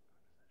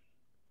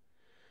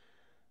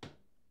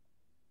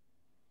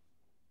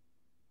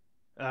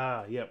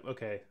 Yep,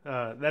 okay.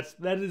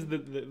 That is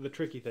the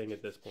tricky thing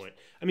at this point.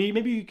 I mean,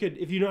 maybe you could,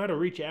 if you know how to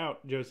reach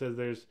out. Joe says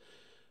there's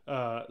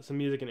some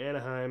music in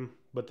Anaheim,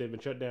 but they've been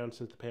shut down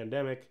since the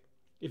pandemic.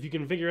 If you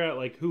can figure out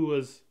like who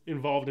was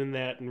involved in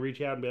that and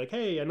reach out and be like,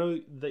 hey, I know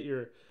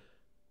that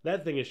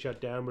that thing is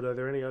shut down, but are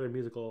there any other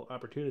musical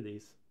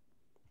opportunities?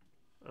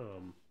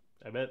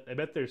 I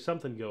bet there's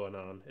something going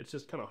on. It's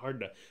just kind of hard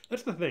to.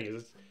 That's the thing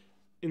is,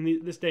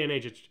 this day and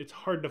age, it's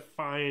hard to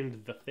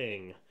find the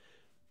thing.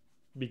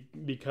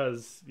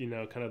 Because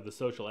kind of the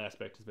social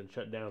aspect has been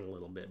shut down a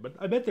little bit, but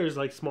I bet there's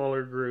like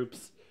smaller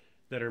groups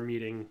that are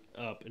meeting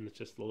up, and it's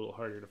just a little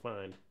harder to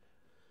find.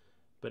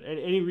 But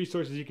any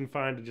resources you can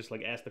find to just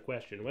like ask the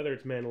question, whether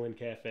it's Mandolin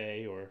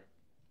Cafe or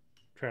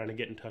trying to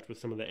get in touch with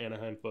some of the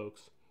Anaheim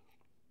folks,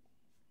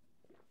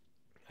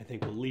 I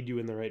think will lead you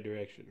in the right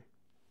direction.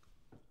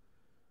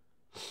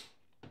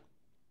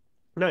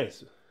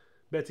 Nice.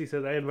 Betsy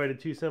says, I invited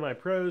 2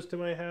 semi-pros to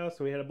my house,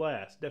 and we had a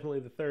blast.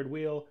 Definitely the third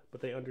wheel,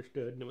 but they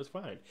understood, and it was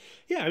fine.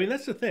 Yeah, I mean,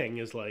 that's the thing,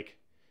 is like,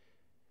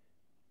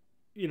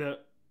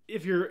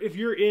 if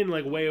you're in,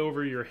 like, way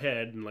over your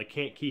head and, like,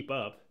 can't keep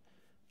up,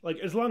 like,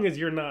 as long as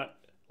you're not,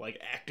 like,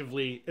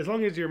 actively, as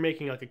long as you're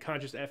making, like, a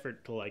conscious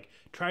effort to, like,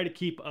 try to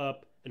keep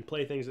up and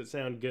play things that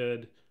sound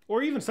good,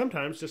 or even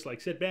sometimes just,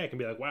 like, sit back and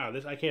be like, wow,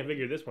 I can't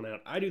figure this one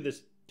out. I do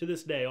this to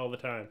this day all the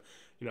time.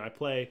 I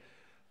play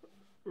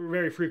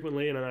very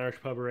frequently in an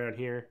Irish pub around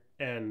here,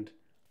 and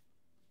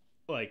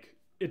like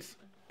it's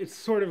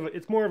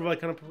more of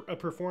like kind of a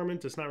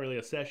performance. It's not really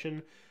a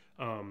session.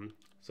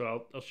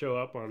 So I'll show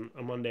up on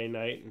a Monday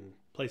night and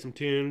play some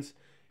tunes,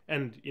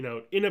 and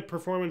in a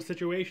performance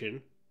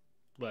situation,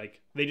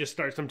 like they just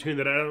start some tune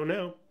that I don't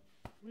know.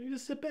 You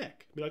just sit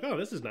back, be like, oh,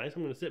 this is nice.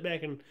 I'm going to sit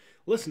back and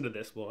listen to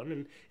this one,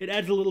 and it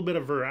adds a little bit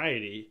of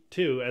variety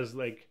too, as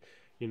like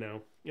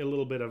a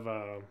little bit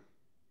of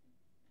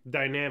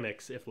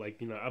dynamics. If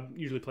like I'm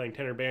usually playing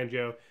tenor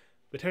banjo,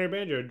 the tenor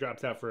banjo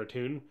drops out for a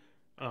tune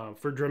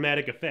for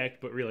dramatic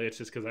effect, but really it's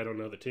just because I don't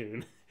know the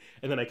tune.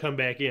 And then I come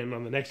back in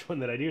on the next one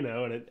that I do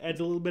know, and it adds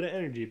a little bit of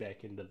energy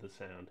back into the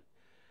sound.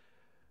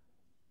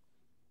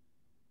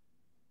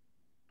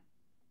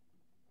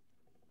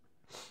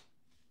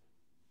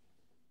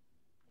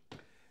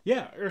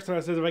 Yeah,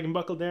 Ursula says if I can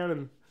buckle down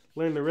and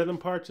learn the rhythm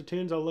parts of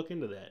tunes, I'll look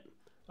into that.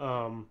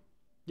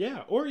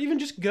 Yeah, or even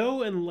just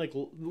go and like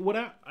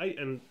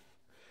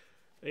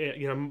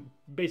I'm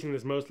basing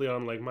this mostly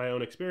on like my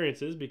own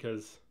experiences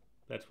because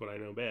that's what I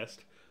know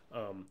best.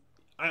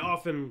 I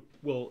often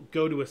will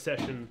go to a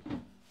session,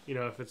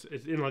 if it's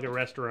in like a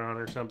restaurant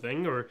or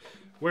something, or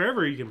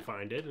wherever you can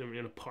find it,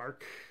 in a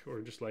park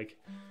or just like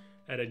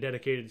at a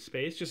dedicated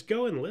space. Just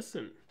go and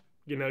listen.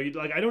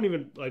 I don't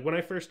even like when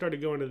I first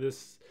started going to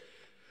this.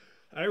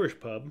 Irish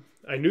pub.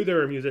 I knew there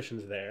were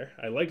musicians there.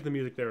 I liked the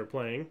music they were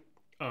playing.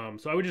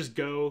 So I would just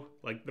go,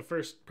 like, the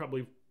first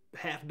probably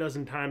half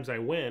dozen times I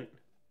went,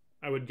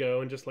 I would go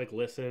and just, like,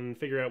 listen,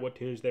 figure out what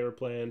tunes they were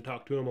playing,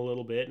 talk to them a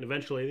little bit, and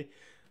eventually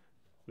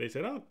they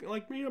said, oh,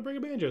 like, bring a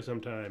banjo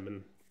sometime,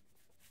 and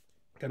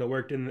kind of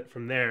worked in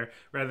from there,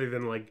 rather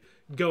than, like,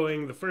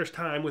 going the first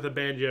time with a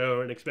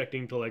banjo and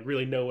expecting to, like,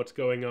 really know what's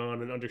going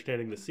on and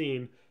understanding the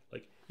scene.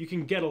 Like, you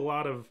can get a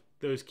lot of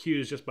those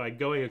cues just by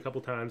going a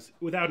couple times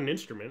without an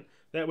instrument.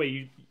 That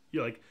way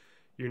you're like,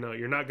 you're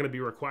not going to be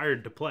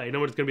required to play. No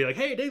one's going to be like,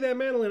 hey, take that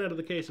mandolin out of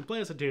the case and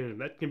play us a tune.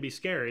 That can be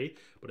scary,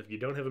 but if you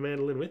don't have a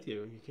mandolin with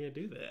you, you can't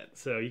do that.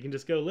 So you can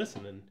just go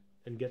listen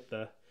and get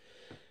the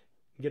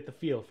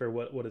feel for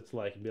what it's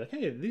like, and be like,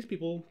 hey, these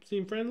people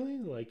seem friendly.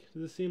 Like,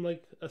 does this seem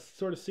like a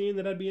sort of scene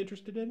that I'd be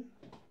interested in?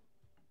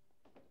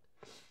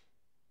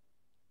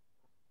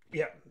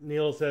 Yeah,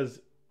 Neil says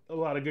a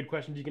lot of good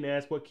questions you can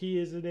ask. What key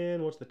is it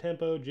in? What's the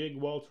tempo? Jig,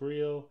 waltz,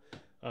 reel?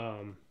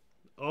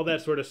 All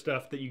that sort of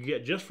stuff that you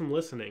get just from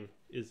listening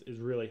is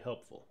really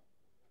helpful.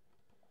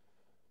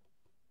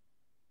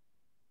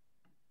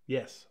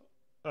 Yes.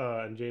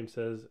 And James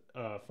says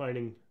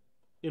finding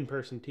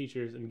in-person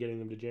teachers and getting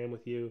them to jam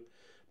with you,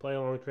 play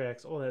along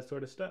tracks, all that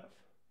sort of stuff.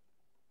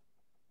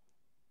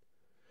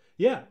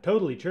 Yeah,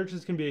 totally.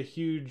 Churches can be a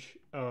huge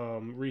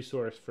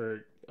resource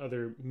for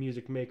other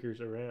music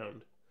makers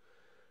around.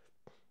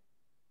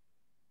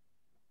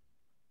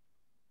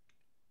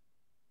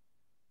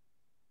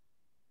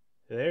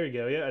 There you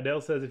go. Yeah, Adele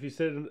says if you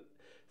sit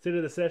at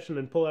a session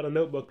and pull out a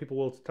notebook, people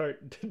will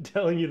start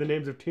telling you the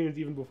names of tunes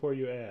even before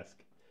you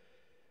ask.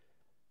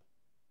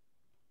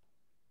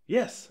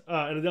 Yes,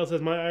 and Adele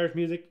says my Irish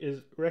music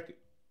is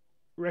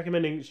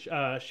recommending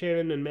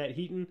Shannon and Matt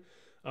Heaton.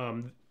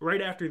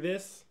 Right after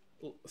this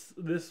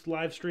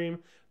live stream,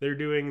 they're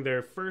doing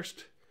their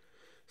first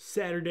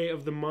Saturday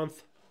of the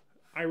month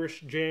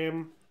Irish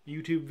Jam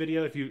YouTube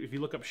video. If you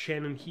look up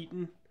Shannon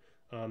Heaton,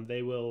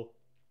 they will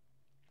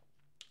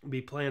be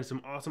playing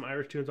some awesome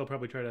Irish tunes. I'll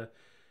probably try to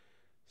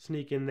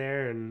sneak in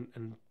there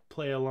and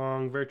play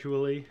along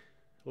virtually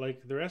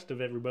like the rest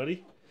of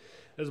everybody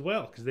as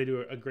well, because they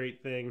do a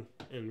great thing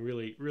and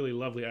really, really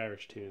lovely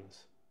Irish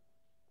tunes.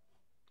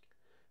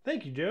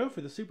 Thank you, Joe,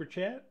 for the super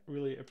chat.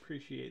 Really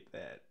appreciate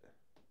that.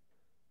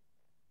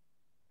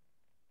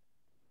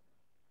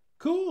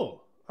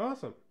 Cool.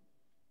 Awesome.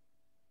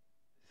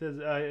 It says,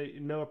 I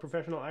know a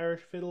professional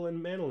Irish fiddle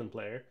and mandolin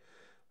player.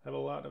 Have a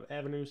lot of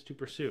avenues to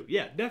pursue.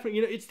 Yeah, definitely.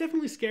 You know, it's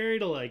definitely scary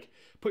to, like,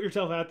 put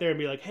yourself out there and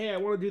be like, hey, I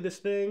want to do this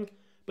thing.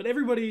 But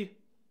everybody,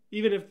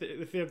 even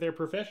if they're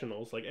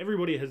professionals, like,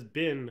 everybody has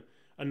been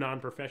a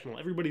non-professional.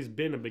 Everybody's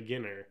been a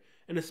beginner.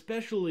 And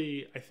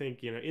especially, I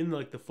think, you know, in,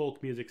 like, the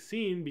folk music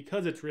scene,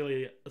 because it's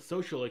really a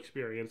social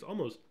experience,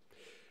 almost,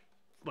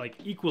 like,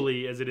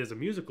 equally as it is a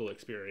musical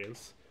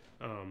experience.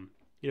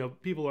 You know,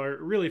 people are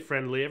really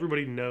friendly.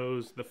 Everybody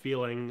knows the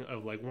feeling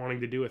of, like,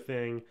 wanting to do a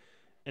thing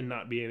and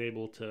not being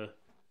able to,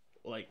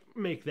 like,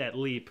 make that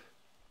leap.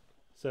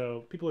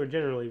 So people are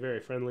generally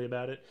very friendly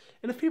about it.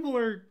 And if people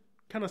are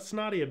kind of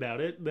snotty about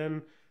it,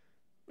 then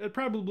it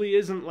probably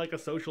isn't like a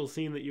social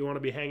scene that you want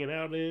to be hanging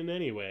out in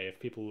anyway, if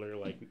people are,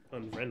 like,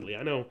 unfriendly.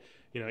 I know,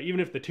 you know, even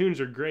if the tunes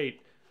are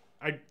great,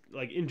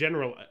 in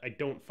general, I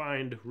don't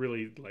find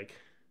really, like,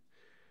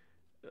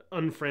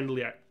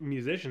 unfriendly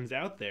musicians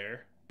out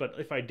there. But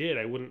if I did,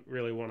 I wouldn't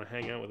really want to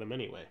hang out with them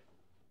anyway,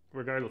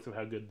 regardless of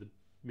how good the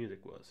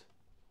music was.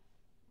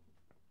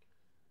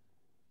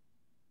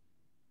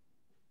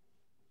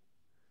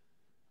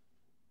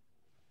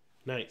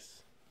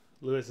 Nice.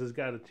 Lewis has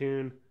got a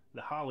tune,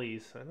 The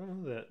Hollies. I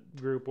don't know that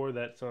group or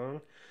that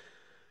song.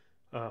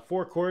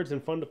 4 chords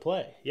and fun to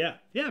play. Yeah,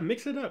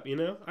 mix it up, you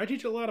know. I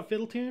teach a lot of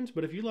fiddle tunes,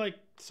 but if you like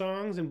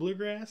songs and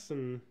bluegrass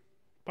and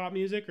pop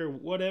music or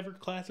whatever,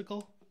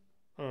 classical,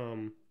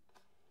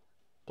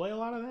 play a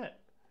lot of that.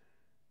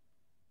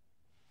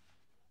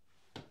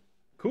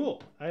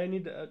 Cool. I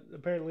need to,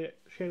 apparently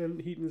Shannon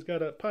Heaton's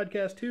got a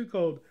podcast too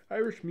called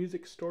Irish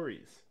Music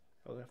Stories.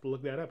 I'll have to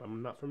look that up.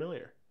 I'm not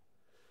familiar.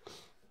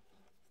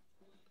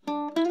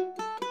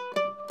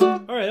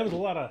 Alright, that was a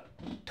lot of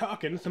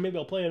talking, so maybe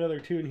I'll play another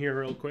tune here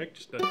real quick,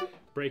 just to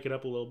break it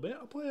up a little bit.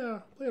 I'll play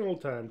an old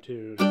time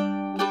tune.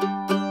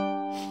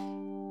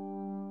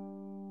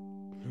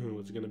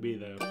 What's it gonna be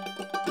though?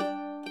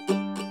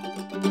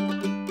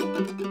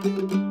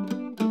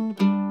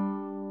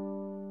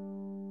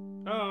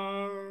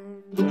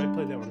 I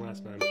played that one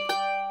last time.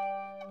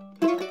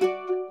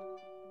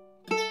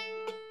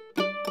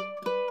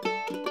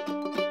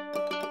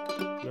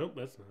 Nope,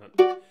 that's not.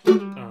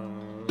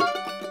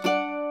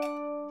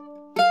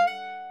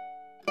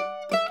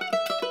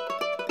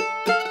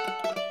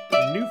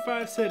 New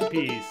 5-cent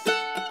piece.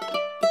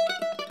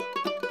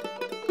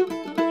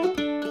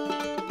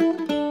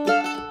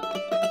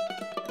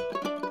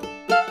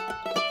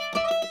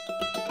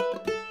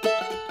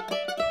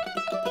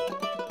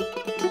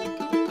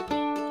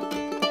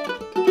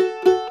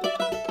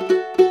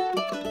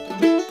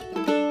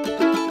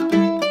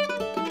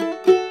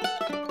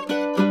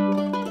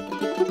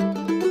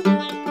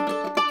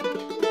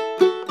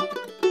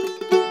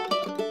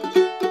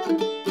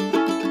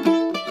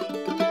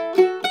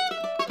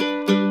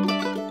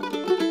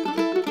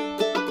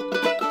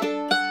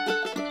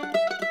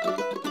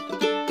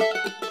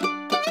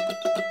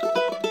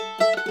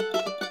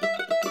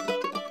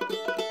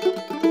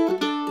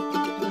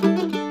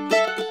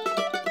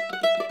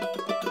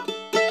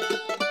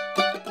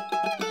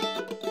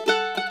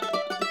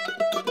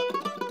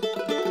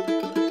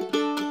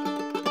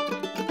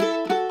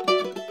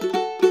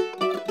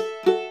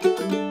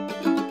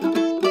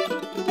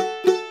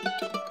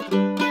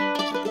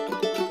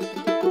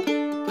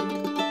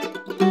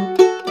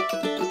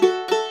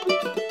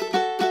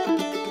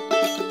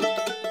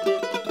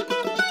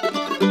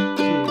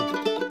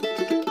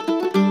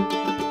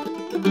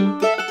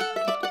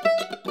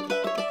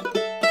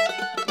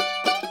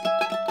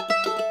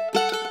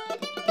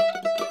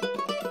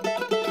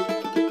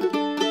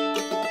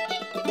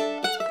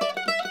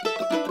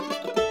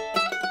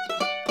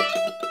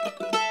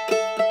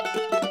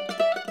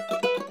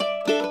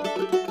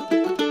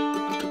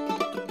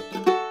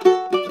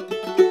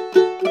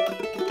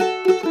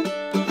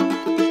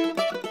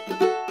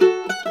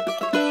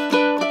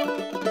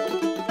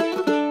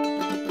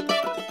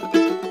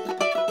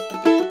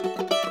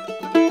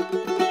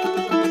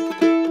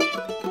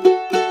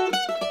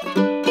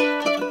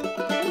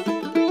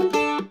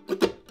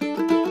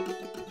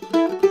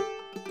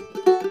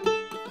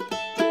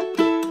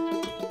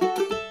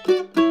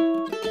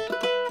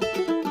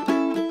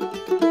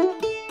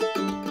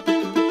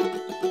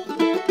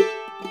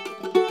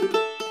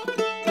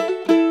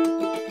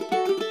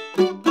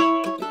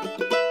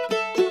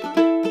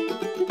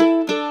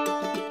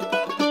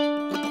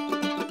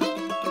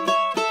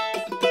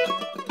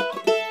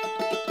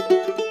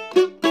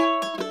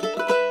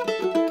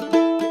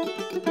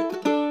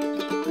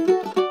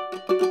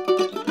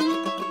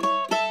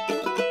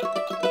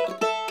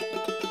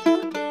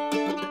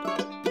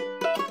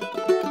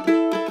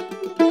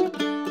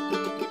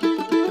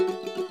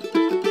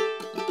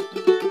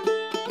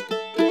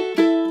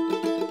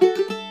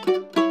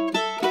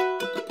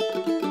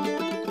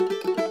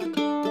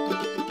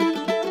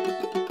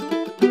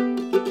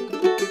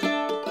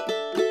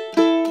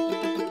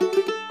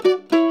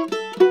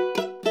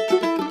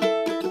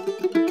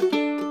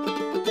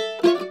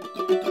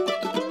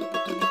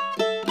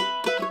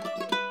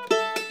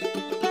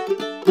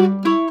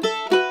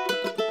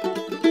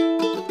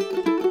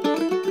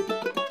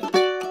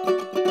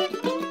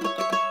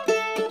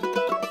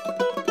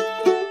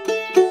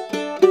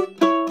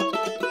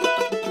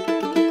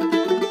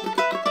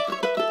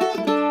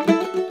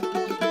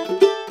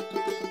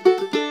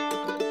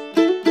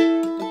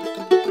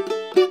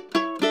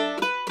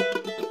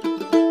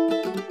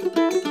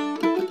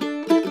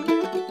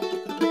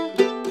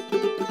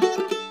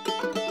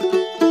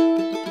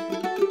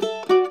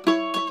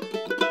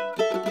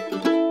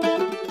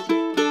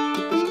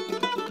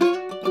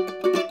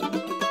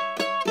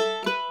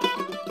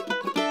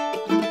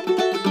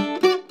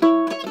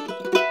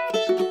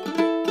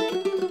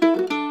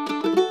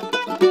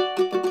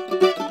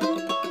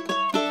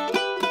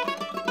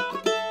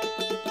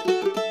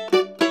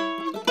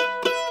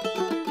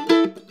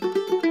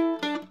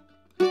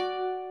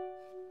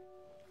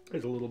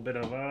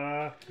 bit of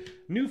a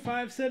new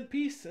 5-cent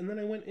piece, and then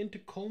I went into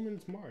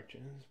Coleman's March,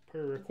 as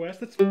per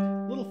request. That's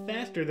a little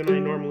faster than I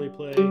normally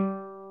play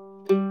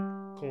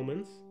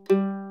Coleman's.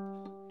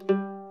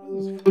 It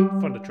was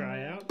fun to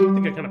try out. I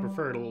think I kind of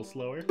prefer it a little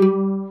slower, but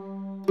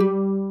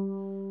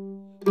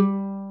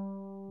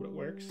it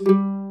works.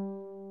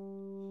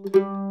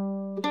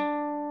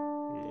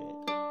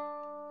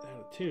 Out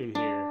of tune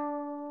here.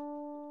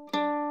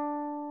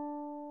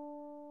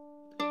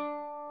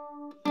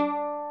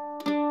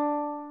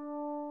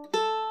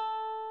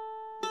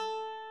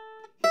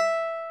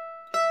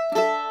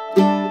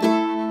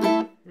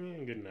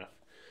 Good enough.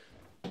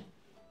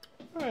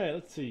 Alright,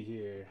 let's see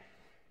here.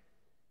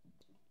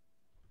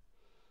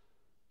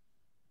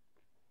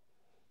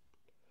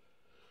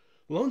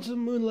 Lonesome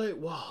Moonlight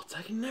Waltz.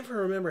 I can never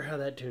remember how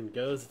that tune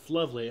goes. It's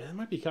lovely. It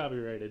might be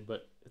copyrighted,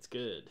 but it's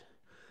good.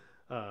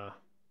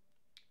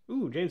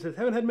 James says,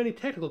 haven't had many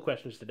technical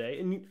questions today.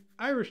 In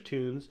Irish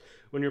tunes,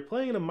 when you're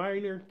playing in a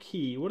minor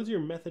key, what is your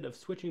method of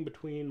switching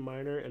between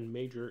minor and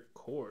major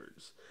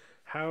chords?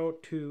 How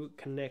to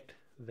connect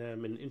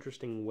them in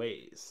interesting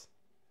ways?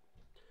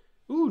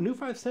 New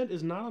 5-cent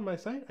is not on my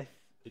site.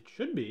 It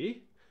should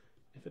be.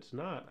 If it's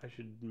not, I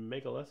should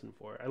make a lesson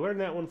for it. I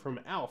learned that one from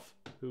Alf,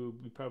 who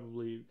you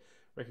probably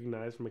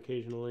recognize from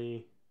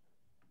occasionally.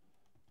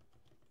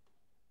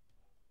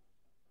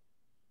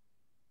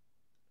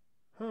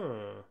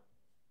 Huh.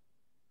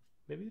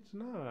 Maybe it's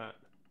not.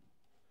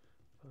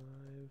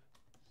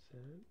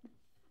 5-cent.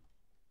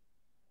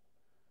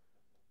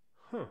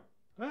 Huh.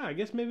 I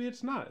guess maybe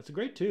it's not. It's a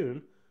great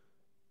tune.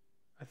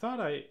 I thought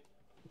I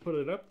put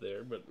it up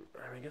there, but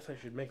I guess I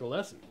should make a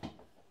lesson.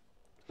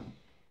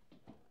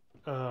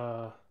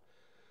 Yeah,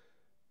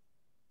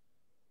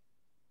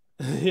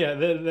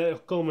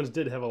 the Coleman's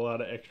did have a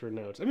lot of extra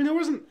notes. I mean, I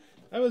was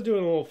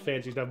doing a little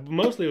fancy stuff, but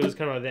mostly it was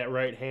kind of that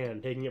right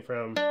hand, taking it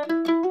from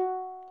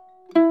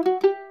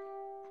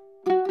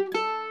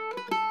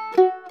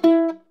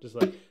just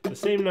like the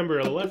same number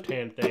of left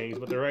hand things,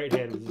 but the right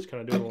hand is just kind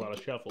of doing a lot of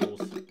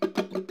shuffles.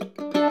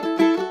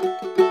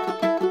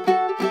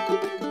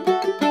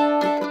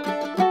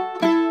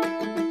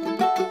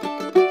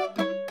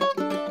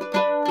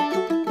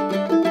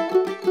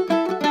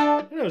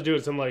 I was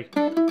doing some like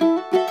kind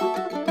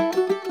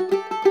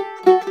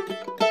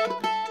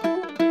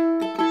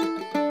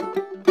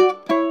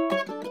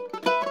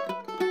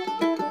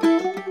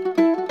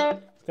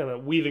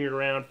of weaving it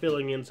around,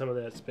 filling in some of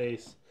that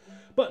space.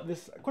 But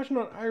this question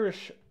on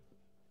Irish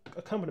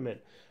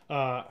accompaniment,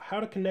 how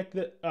to connect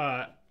the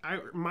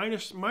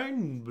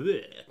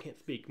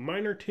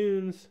minor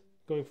tunes,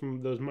 going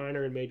from those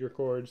minor and major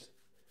chords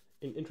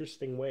in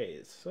interesting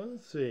ways. So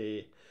let's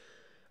see.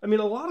 I mean,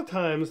 a lot of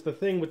times the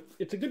thing with,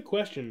 it's a good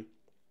question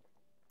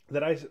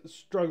that I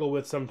struggle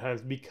with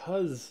sometimes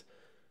because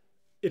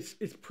it's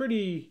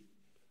pretty,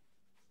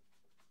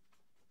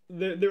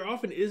 there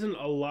often isn't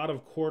a lot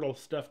of chordal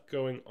stuff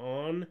going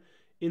on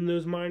in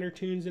those minor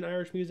tunes in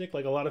Irish music.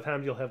 Like a lot of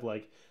times you'll have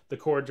like the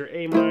chords are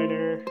A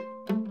minor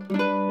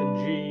and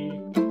G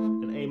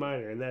and A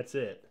minor and that's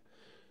it.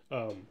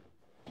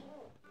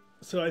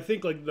 So I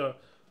think like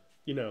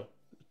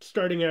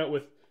starting out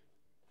with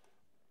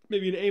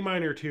maybe an A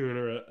minor tune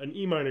or an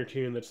E minor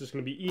tune that's just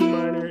going to be E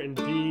minor and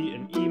D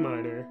and E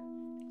minor.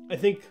 I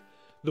think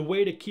the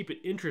way to keep it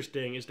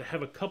interesting is to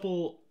have a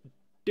couple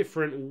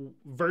different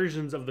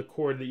versions of the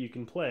chord that you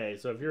can play.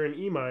 So if you're in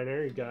E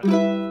minor, you've got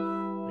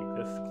like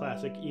this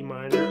classic E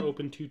minor,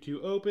 open, 2,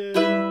 2, open.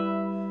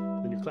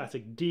 Then your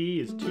classic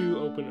D is 2,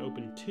 open,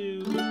 open,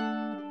 2.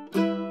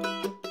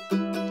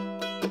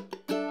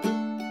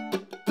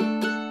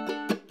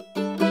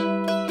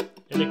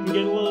 And it can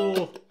get a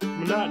little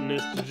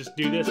monotonous to just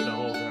do this the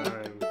whole time.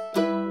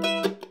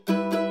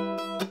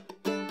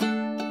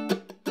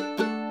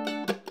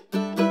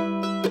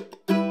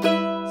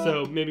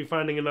 So maybe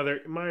finding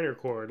another minor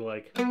chord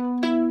like 4,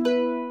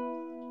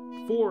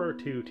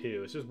 2,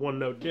 2. It's just one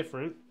note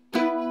different.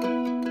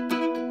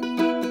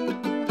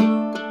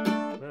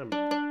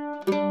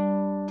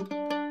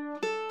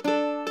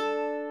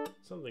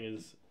 Something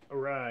is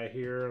awry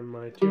here on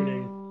my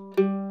tuning.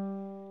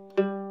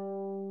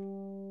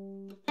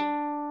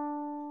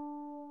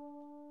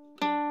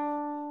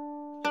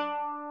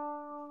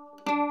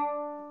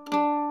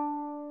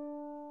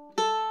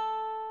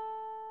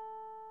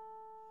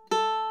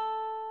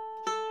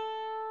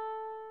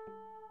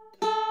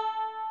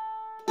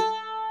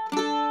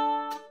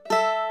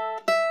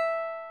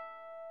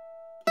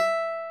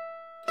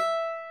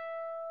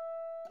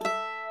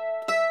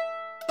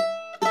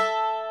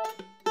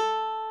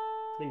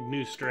 I think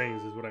new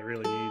strings is what I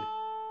really need.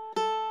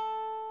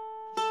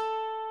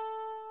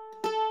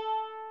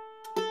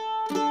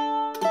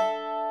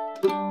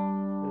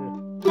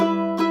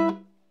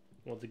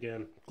 Once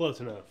again, close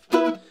enough.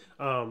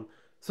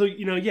 So,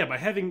 yeah, by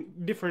having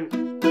different,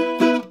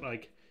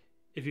 like,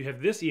 if you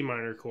have this E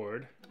minor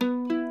chord,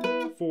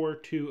 4,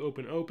 2,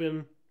 open,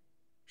 open,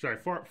 sorry,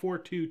 4,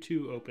 2,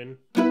 2, open,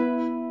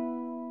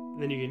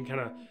 then you can kind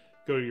of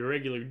go to your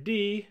regular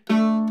D,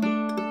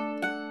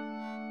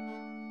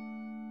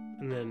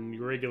 and then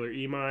your regular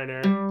E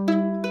minor,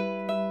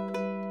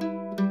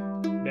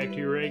 back to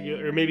your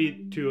regular, or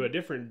maybe to a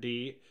different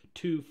D,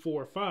 2,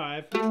 4,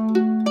 5.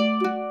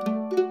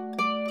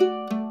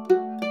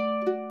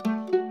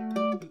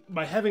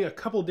 By having a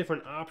couple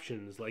different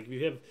options, like if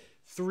you have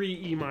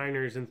 3 E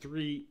minors and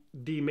 3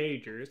 D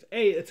majors,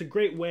 it's a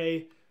great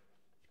way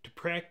to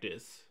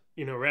practice,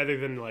 you know, rather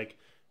than like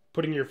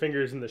putting your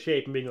fingers in the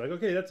shape and being like,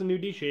 okay, that's a new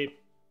D shape,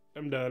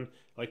 I'm done.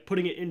 Like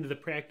putting it into the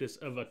practice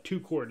of a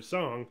 2-chord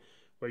song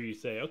where you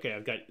say, okay,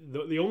 I've got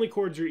the only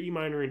chords are E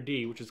minor and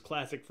D, which is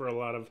classic for a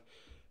lot of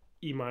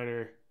E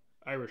minor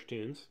Irish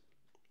tunes.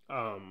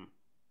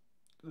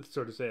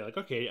 Sort of say like,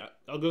 okay,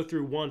 I'll go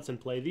through once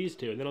and play these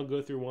 2, and then I'll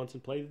go through once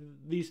and play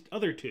these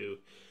other 2,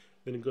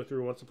 then go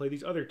through once and play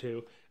these other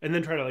 2, and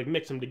then try to like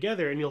mix them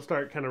together, and you'll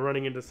start kind of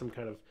running into some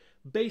kind of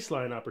bass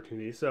line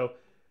opportunities. So,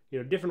 you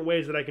know, different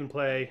ways that I can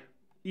play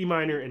E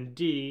minor and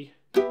D.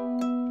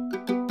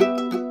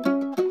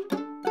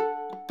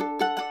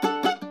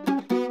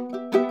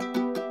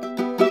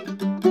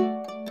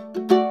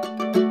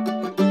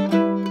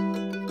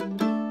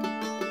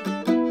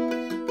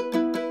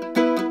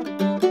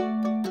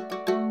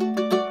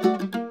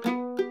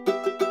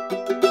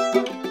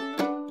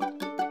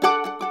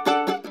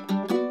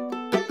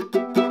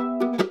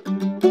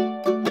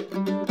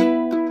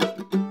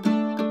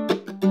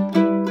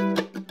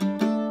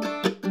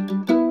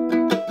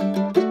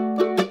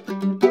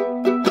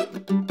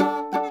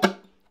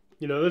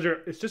 You know,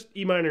 it's just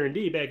E minor and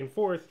D back and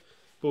forth,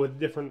 but with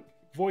different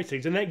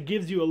voicings. And that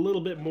gives you a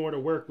little bit more to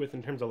work with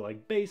in terms of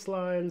like bass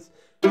lines.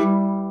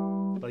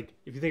 Like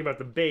if you think about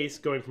the bass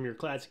going from your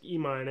classic E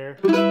minor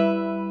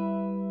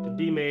to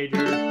D major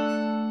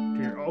to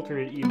your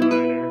alternate E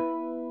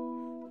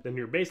minor, then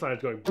your bass line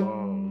is going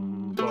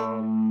bum,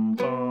 bum,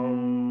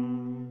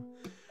 bum.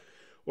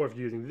 Or if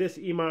you're using this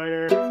E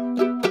minor,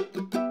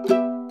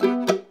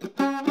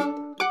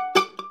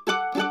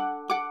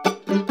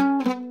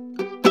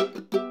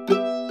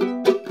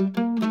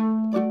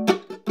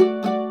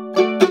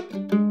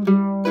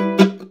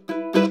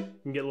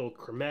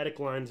 chromatic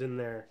lines in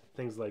there,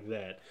 things like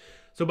that.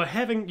 So by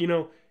having, you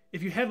know,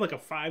 if you have like a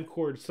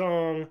 5-chord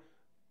song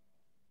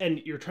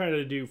and you're trying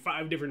to do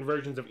 5 different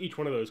versions of each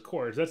one of those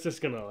chords, that's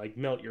just gonna like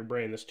melt your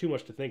brain. That's too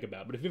much to think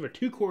about. But if you have a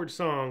 2-chord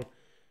song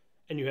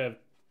and you have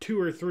 2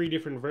 or 3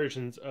 different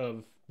versions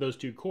of those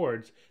 2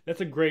 chords,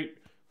 that's a great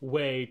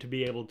way to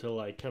be able to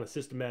like kind of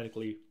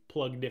systematically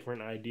plug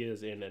different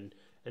ideas in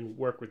and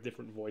work with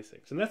different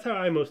voicings. And that's how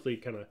I mostly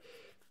kind of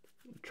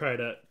try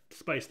to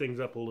spice things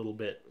up a little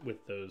bit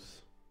with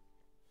those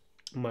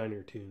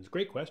minor tunes.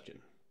 Great question.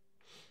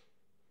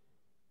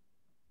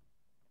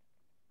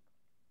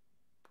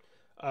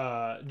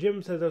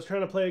 Jim says, I was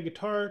trying to play a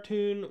guitar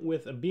tune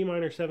with a B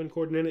minor 7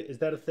 chord in it. Is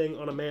that a thing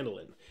on a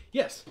mandolin?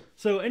 Yes.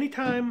 So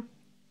anytime,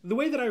 the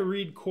way that I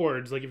read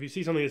chords, like if you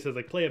see something that says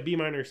like play a B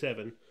minor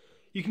 7,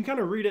 you can kind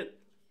of read it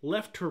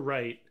left to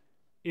right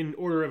in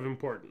order of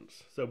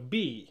importance. So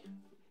B.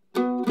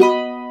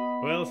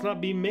 Well, it's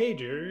not B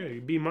major,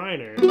 B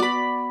minor.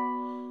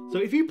 So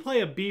if you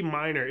play a B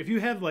minor, if you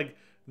have like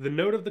the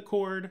note of the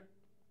chord,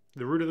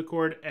 the root of the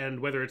chord, and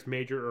whether it's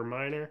major or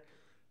minor,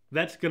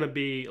 that's going to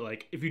be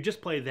like, if you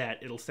just play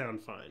that, it'll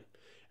sound fine.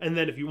 And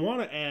then if you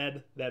want to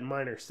add that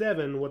minor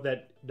 7, what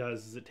that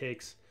does is it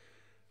takes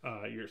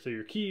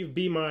your key of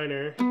B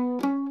minor,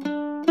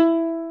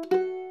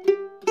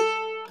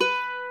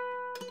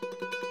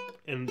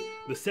 and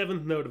the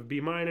 7th note of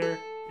B minor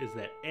is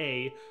that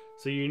A,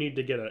 so you need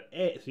to get an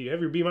A, so you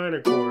have your B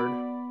minor chord,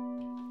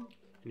 and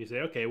you say,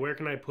 okay, where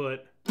can I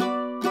put,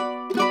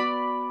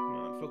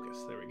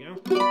 focus, there we go.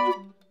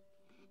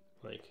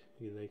 Like,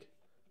 you think,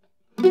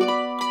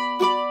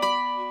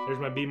 there's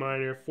my B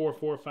minor, 4,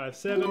 4, 5,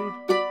 7,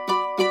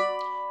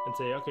 and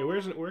say, okay,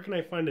 where can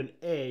I find an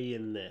A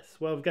in this?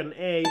 Well, we've got an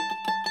A,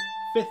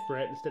 5th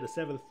fret instead of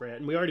 7th fret,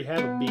 and we already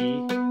have a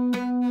B.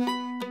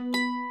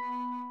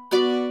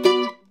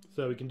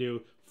 So we can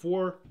do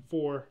 4,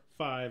 4,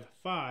 5,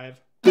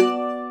 5,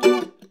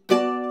 and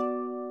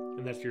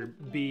that's your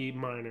B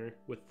minor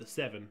with the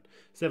 7.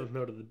 7th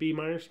note of the B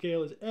minor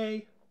scale is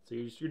A. So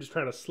you're just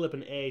trying to slip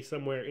an A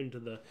somewhere into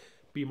the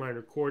B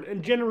minor chord,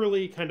 and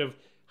generally kind of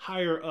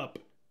higher up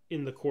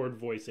in the chord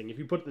voicing. If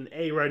you put an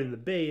A right in the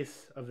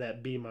bass of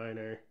that B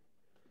minor,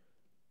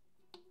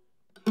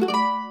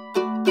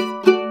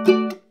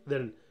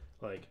 then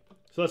like,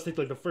 so let's take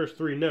like the first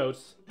 3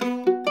 notes,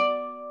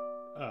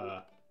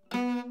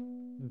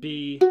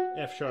 B,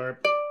 F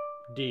sharp,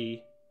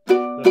 D,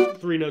 that's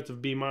 3 notes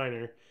of B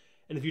minor,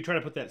 and if you try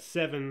to put that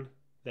 7,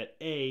 that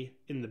A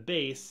in the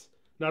bass,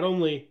 not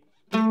only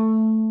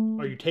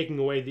are you taking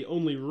away the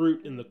only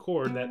root in the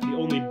chord, the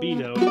only B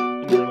note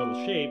in your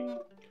little shape,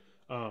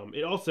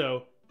 it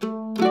also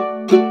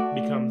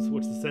becomes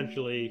what's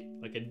essentially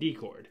like a D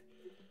chord.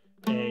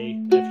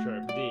 A, F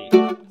sharp, D.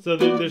 So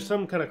there's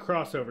some kind of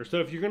crossover. So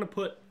if you're going to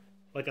put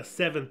like a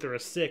 7th or a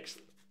 6th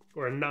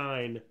or a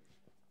 9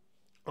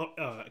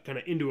 kind of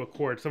into a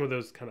chord, some of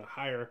those kind of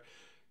higher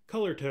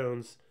color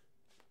tones,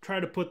 try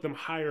to put them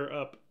higher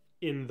up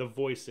in the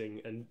voicing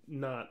and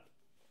not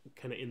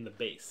kind of in the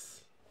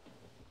bass.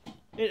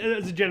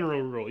 as a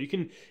general rule, you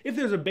can, if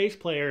there's a bass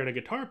player and a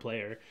guitar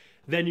player,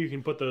 then you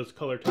can put those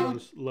color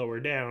tones lower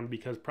down,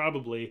 because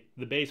probably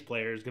the bass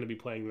player is going to be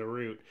playing the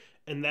root,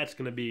 and that's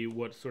going to be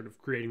what's sort of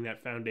creating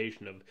that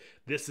foundation of,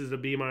 this is a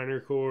B minor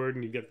chord,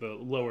 and you get the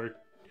lower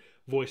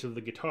voice of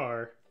the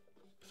guitar.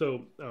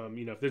 So,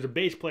 you know, if there's a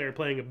bass player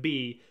playing a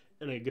B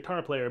and a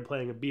guitar player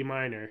playing a B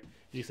minor,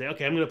 you say,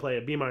 okay, I'm going to play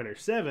a B minor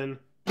 7,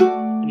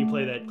 and you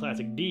play that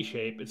classic D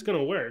shape, it's going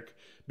to work,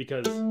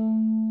 because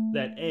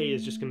that A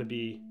is just going to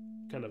be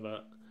kind of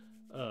a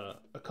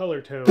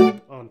color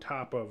tone on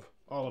top of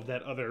all of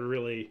that other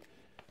really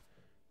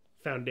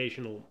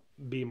foundational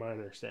B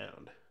minor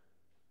sound.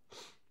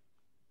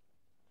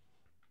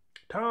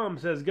 Tom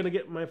says, gonna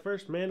get my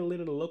first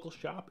mandolin at a local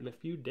shop in a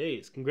few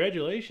days.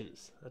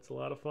 Congratulations. That's a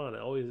lot of fun.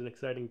 Always an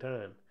exciting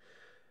time.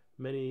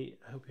 I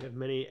hope you have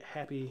many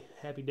happy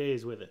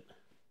days with it.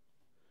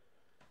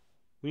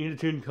 We need a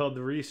tune called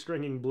the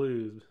Restringing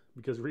Blues,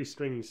 because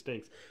restringing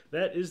stinks.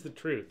 That is the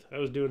truth. I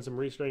was doing some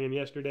restringing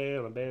yesterday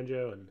on a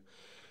banjo and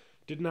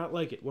did not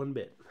like it one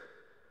bit.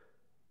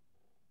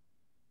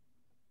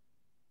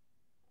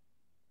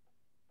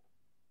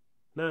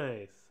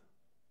 Nice.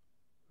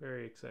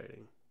 Very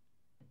exciting.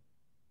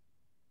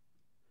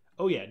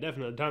 Oh yeah,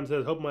 definitely. Tom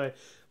says, hope my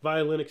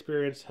violin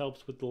experience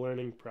helps with the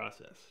learning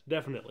process.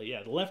 Definitely,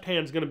 yeah. The left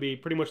hand's going to be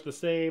pretty much the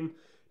same,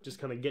 just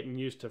kind of getting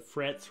used to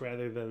frets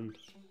rather than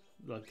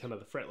like kind of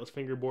the fretless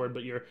fingerboard,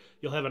 but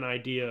you'll have an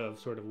idea of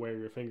sort of where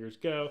your fingers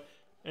go.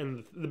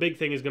 And the big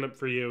thing is going to,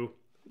 for you,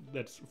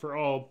 that's for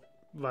all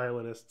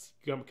violinists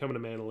coming to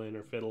mandolin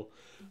or fiddle,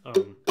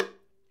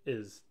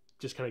 is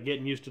just kind of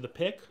getting used to the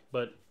pick.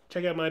 But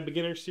check out my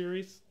beginner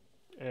series,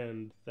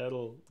 and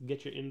that'll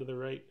get you into the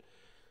right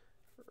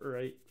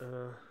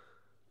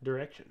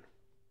direction.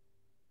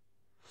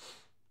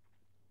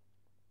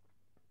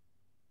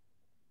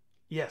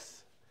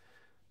 Yes.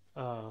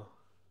 So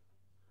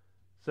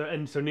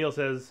Neil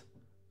says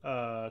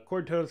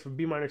chord tones for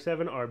B minor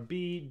 7 are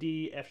B,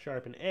 D, F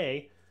sharp, and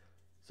A.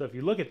 So if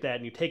you look at that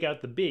and you take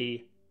out the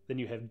B, then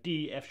you have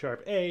D, F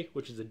sharp, A,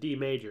 which is a D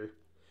major.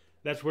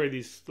 That's where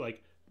these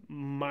like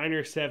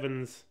minor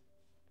 7s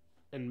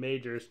and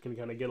majors can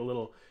kind of get a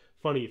little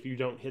funny if you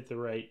don't hit the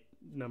right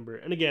number.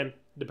 And again,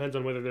 depends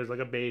on whether there's like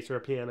a bass or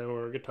a piano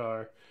or a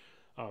guitar.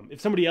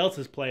 If somebody else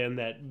is playing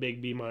that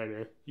big B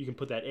minor, you can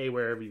put that A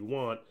wherever you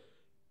want.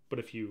 But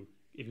if you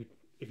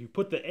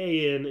put the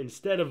A in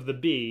instead of the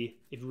B,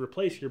 if you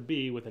replace your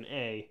B with an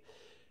A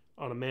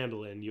on a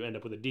mandolin, you end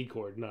up with a D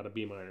chord, not a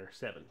B minor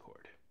 7 chord.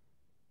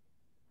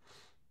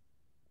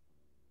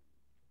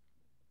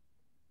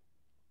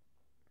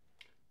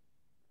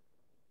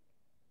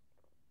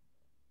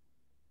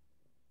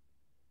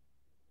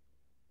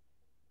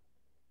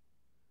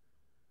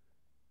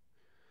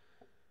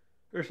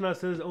 Ursula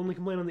says, only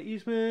complaint on the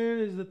Eastman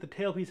is that the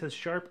tailpiece has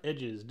sharp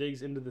edges,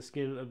 digs into the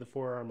skin of the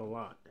forearm a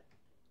lot.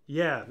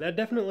 Yeah, that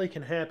definitely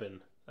can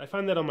happen. I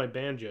find that on my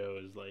banjo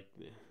is like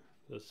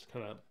those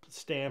kind of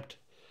stamped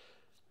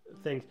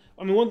things.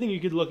 I mean, one thing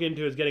you could look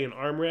into is getting an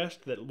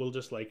armrest that will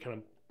just like kind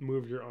of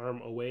move your arm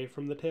away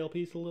from the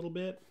tailpiece a little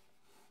bit.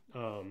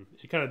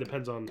 It kind of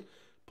depends on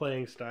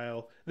playing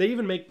style. They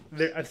even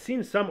I've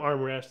seen some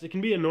armrests. It can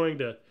be annoying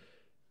to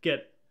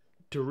get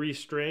to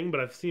restring,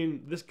 but I've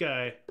seen this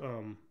guy,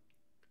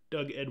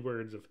 Doug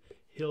Edwards of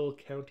Hill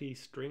County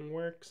String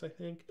Works, I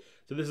think.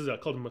 So this is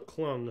called a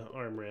McClung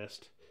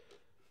armrest.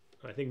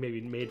 I think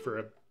maybe made for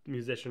a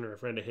musician or a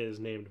friend of his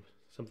named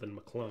something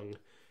McClung.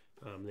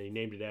 They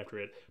named it after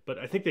it. But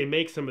I think they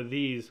make some of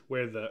these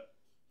where the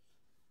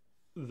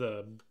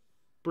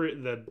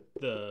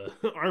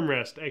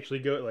armrest actually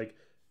go like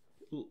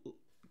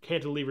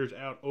cantilevers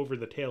out over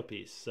the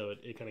tailpiece, so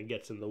it kind of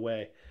gets in the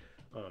way.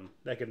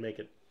 That could make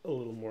it a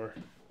little more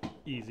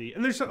easy.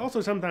 And there's also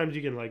sometimes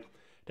you can like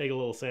take a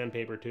little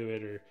sandpaper to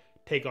it, or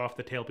take off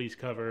the tailpiece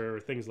cover, or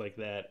things like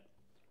that.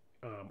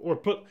 Or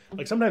put,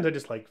 like, sometimes I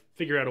just like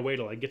figure out a way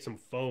to like get some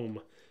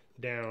foam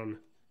down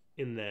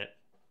in that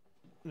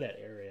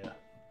area.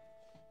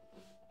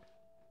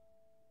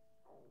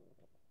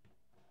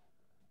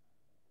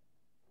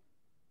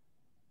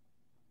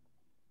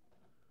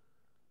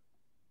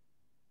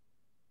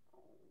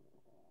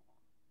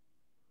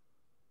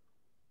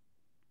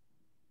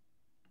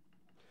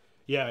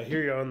 Yeah, I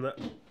hear you on the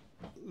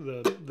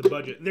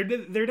budget. They're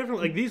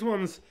definitely like these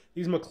ones.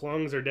 These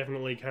McClungs are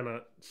definitely kind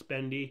of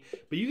spendy,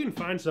 but you can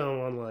find some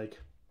on like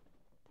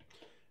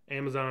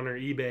Amazon or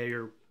eBay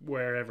or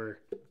wherever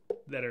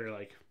that are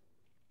like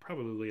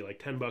probably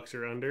like $10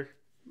 or under.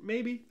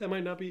 Maybe that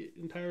might not be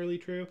entirely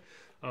true,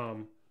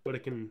 but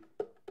it can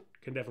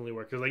definitely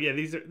work. Because like yeah,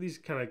 these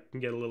kind of can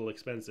get a little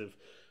expensive,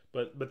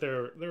 but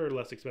there are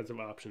less expensive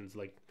options.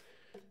 Like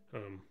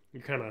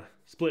you're kind of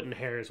splitting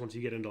hairs once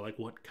you get into like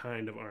what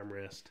kind of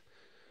armrest.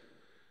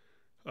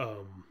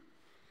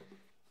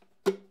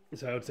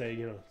 So I would say,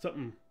 you know,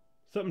 something,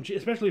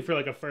 especially for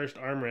like a first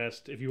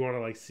armrest, if you want to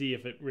like see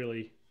if it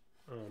really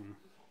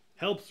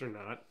helps or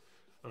not,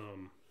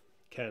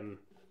 can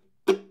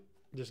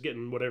just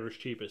getting whatever's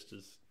cheapest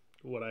is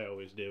what I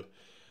always do.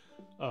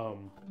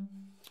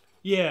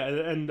 Yeah,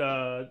 and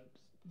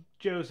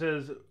Joe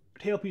says,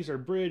 tailpiece or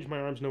bridge. My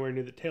arm's nowhere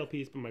near the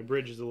tailpiece, but my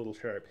bridge is a little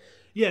sharp.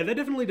 Yeah, that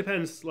definitely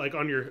depends, like,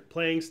 on your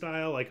playing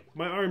style. Like,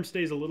 my arm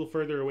stays a little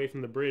further away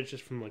from the bridge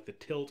just from, like, the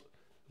tilt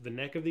of the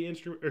neck of the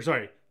instrument. Or,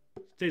 sorry,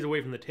 stays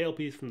away from the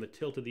tailpiece from the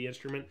tilt of the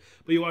instrument.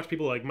 But you watch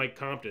people like Mike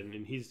Compton,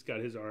 and he's got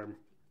his arm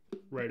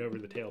right over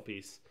the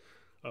tailpiece.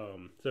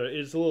 So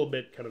it's a little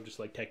bit kind of just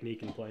like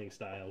technique and playing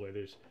style where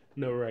there's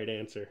no right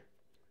answer.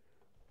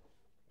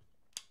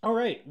 All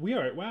right, we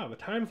are, wow, the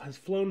time has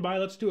flown by.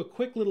 Let's do a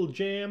quick little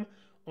jam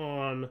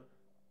on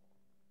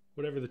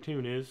whatever the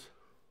tune is.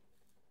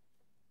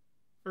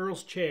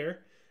 Earl's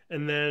Chair.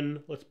 And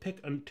then let's pick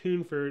a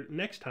tune for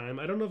next time.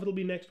 I don't know if it'll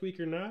be next week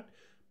or not,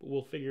 but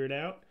we'll figure it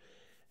out.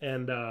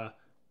 And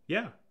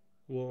yeah,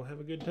 we'll have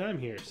a good time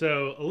here.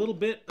 So a little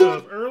bit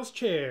of Earl's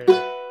Chair.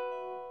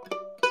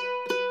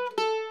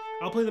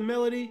 I'll play the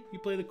melody, you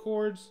play the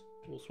chords,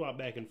 we'll swap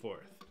back and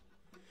forth.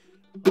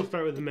 I'll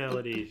start with the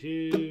melody.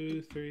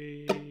 2,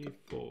 3,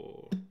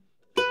 4.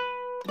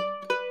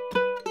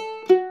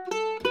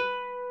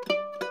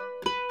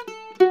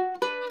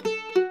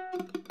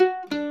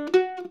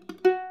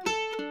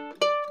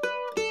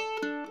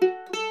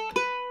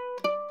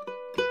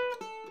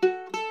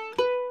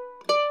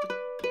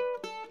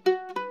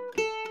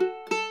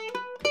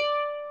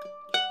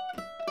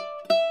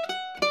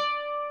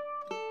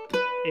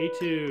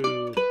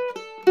 A2.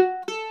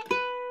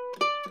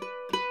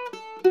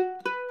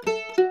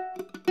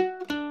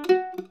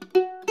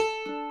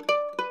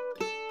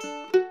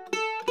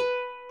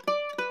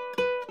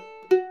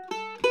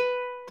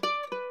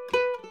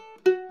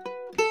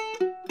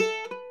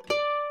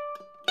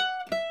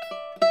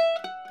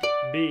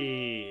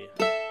 B.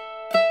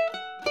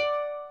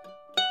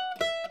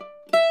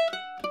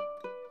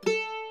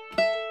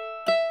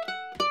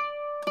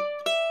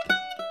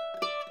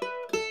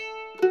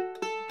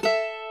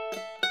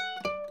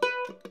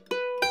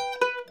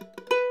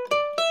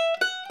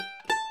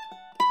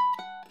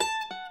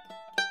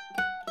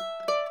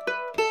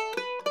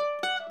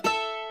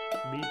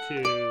 B2.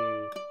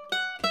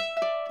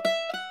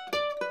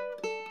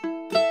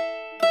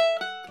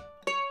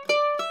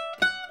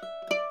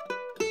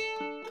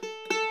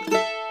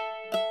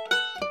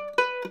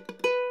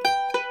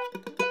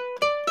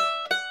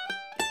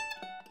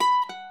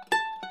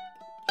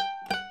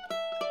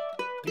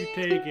 You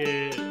take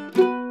it.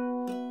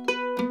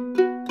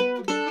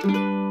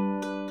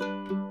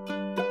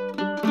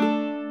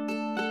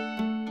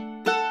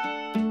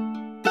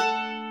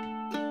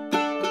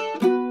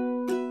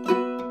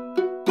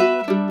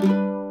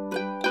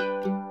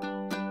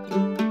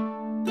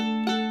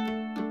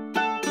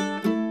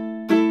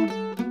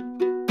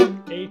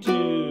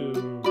 A2.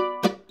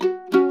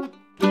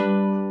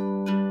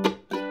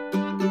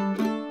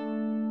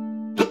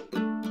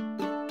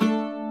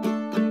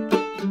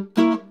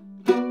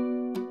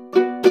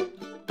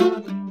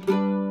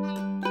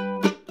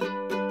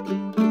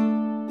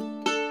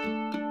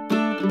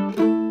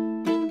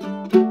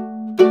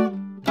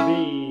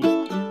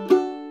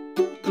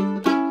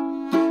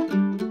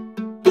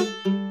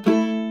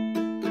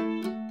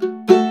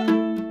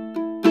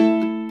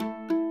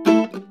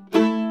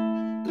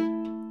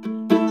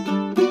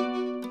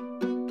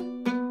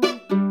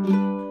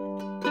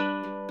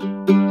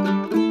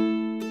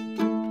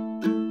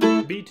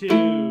 B2.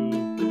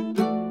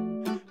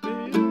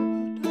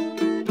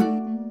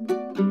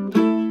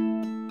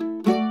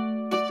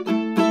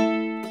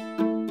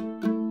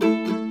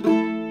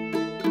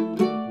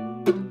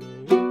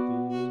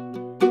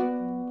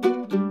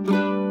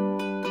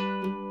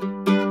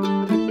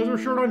 Because we're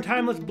short on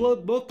time, let's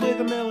both play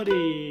the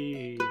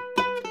melody.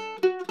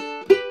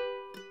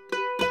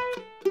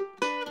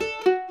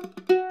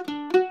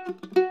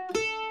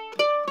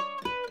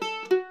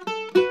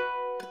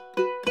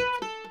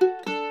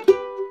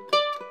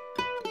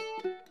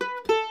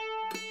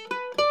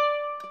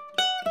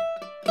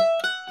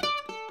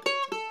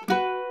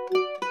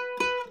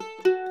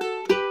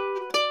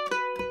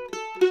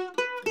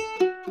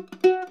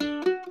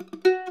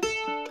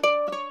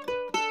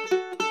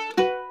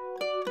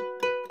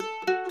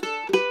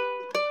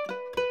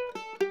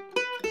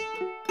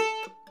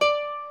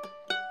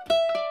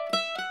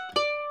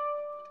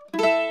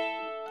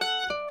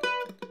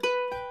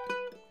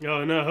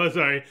 Oh no,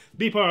 sorry.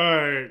 B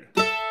part.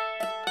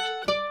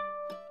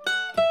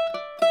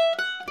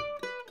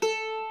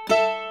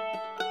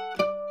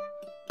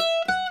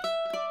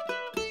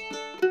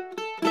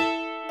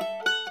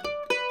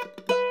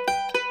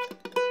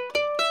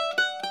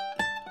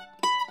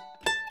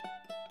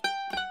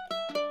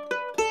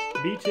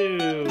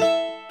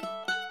 B2.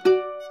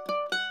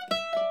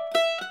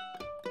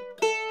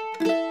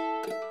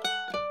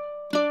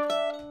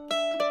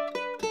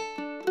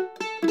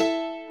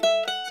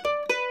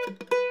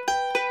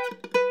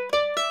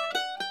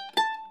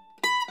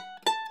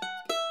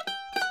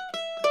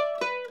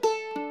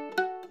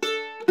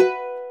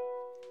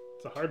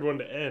 It's a hard one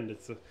to end.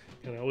 It's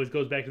kind of always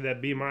goes back to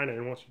that B minor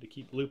and wants you to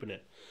keep looping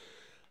it.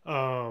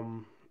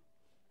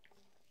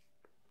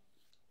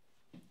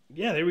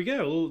 Yeah, there we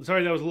go.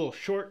 Sorry that was a little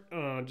short.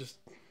 Just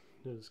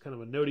it was kind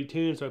of a notey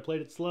tune, so I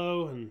played it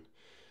slow, and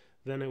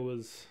then it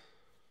was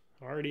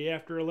already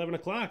after 11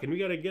 o'clock, and we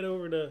got to get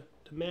over to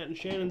Matt and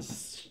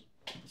Shannon's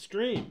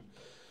stream.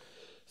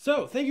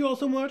 So, thank you all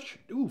so much.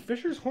 Ooh,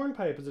 Fisher's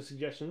Hornpipe is a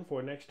suggestion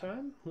for next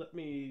time. Let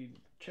me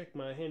check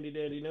my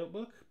handy-dandy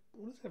notebook.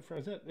 What is that from?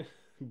 Is that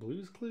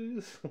Blue's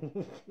Clues?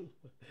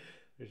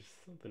 There's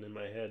something in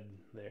my head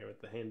there with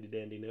the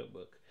handy-dandy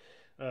notebook.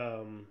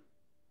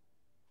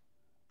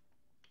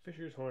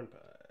 Fisher's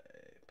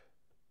Hornpipe.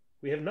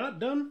 We have not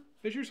done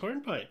Fisher's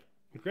Hornpipe.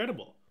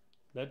 Incredible.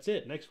 That's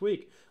it. Next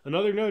week.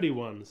 Another notey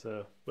one,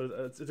 so but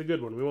it's a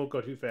good one. We won't go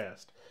too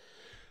fast.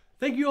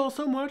 Thank you all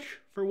so much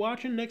for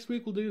watching. Next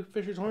week we'll do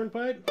Fisher's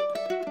Hornpipe.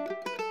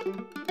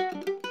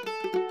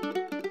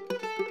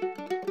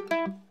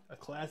 A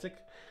classic.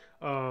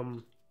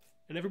 And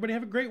everybody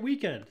have a great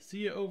weekend. See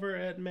you over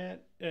at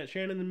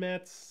Shannon and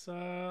Matt's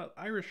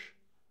Irish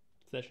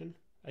session,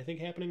 I think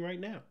happening right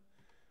now.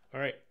 All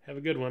right, have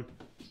a good one.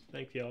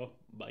 Thanks, y'all.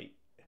 Bye.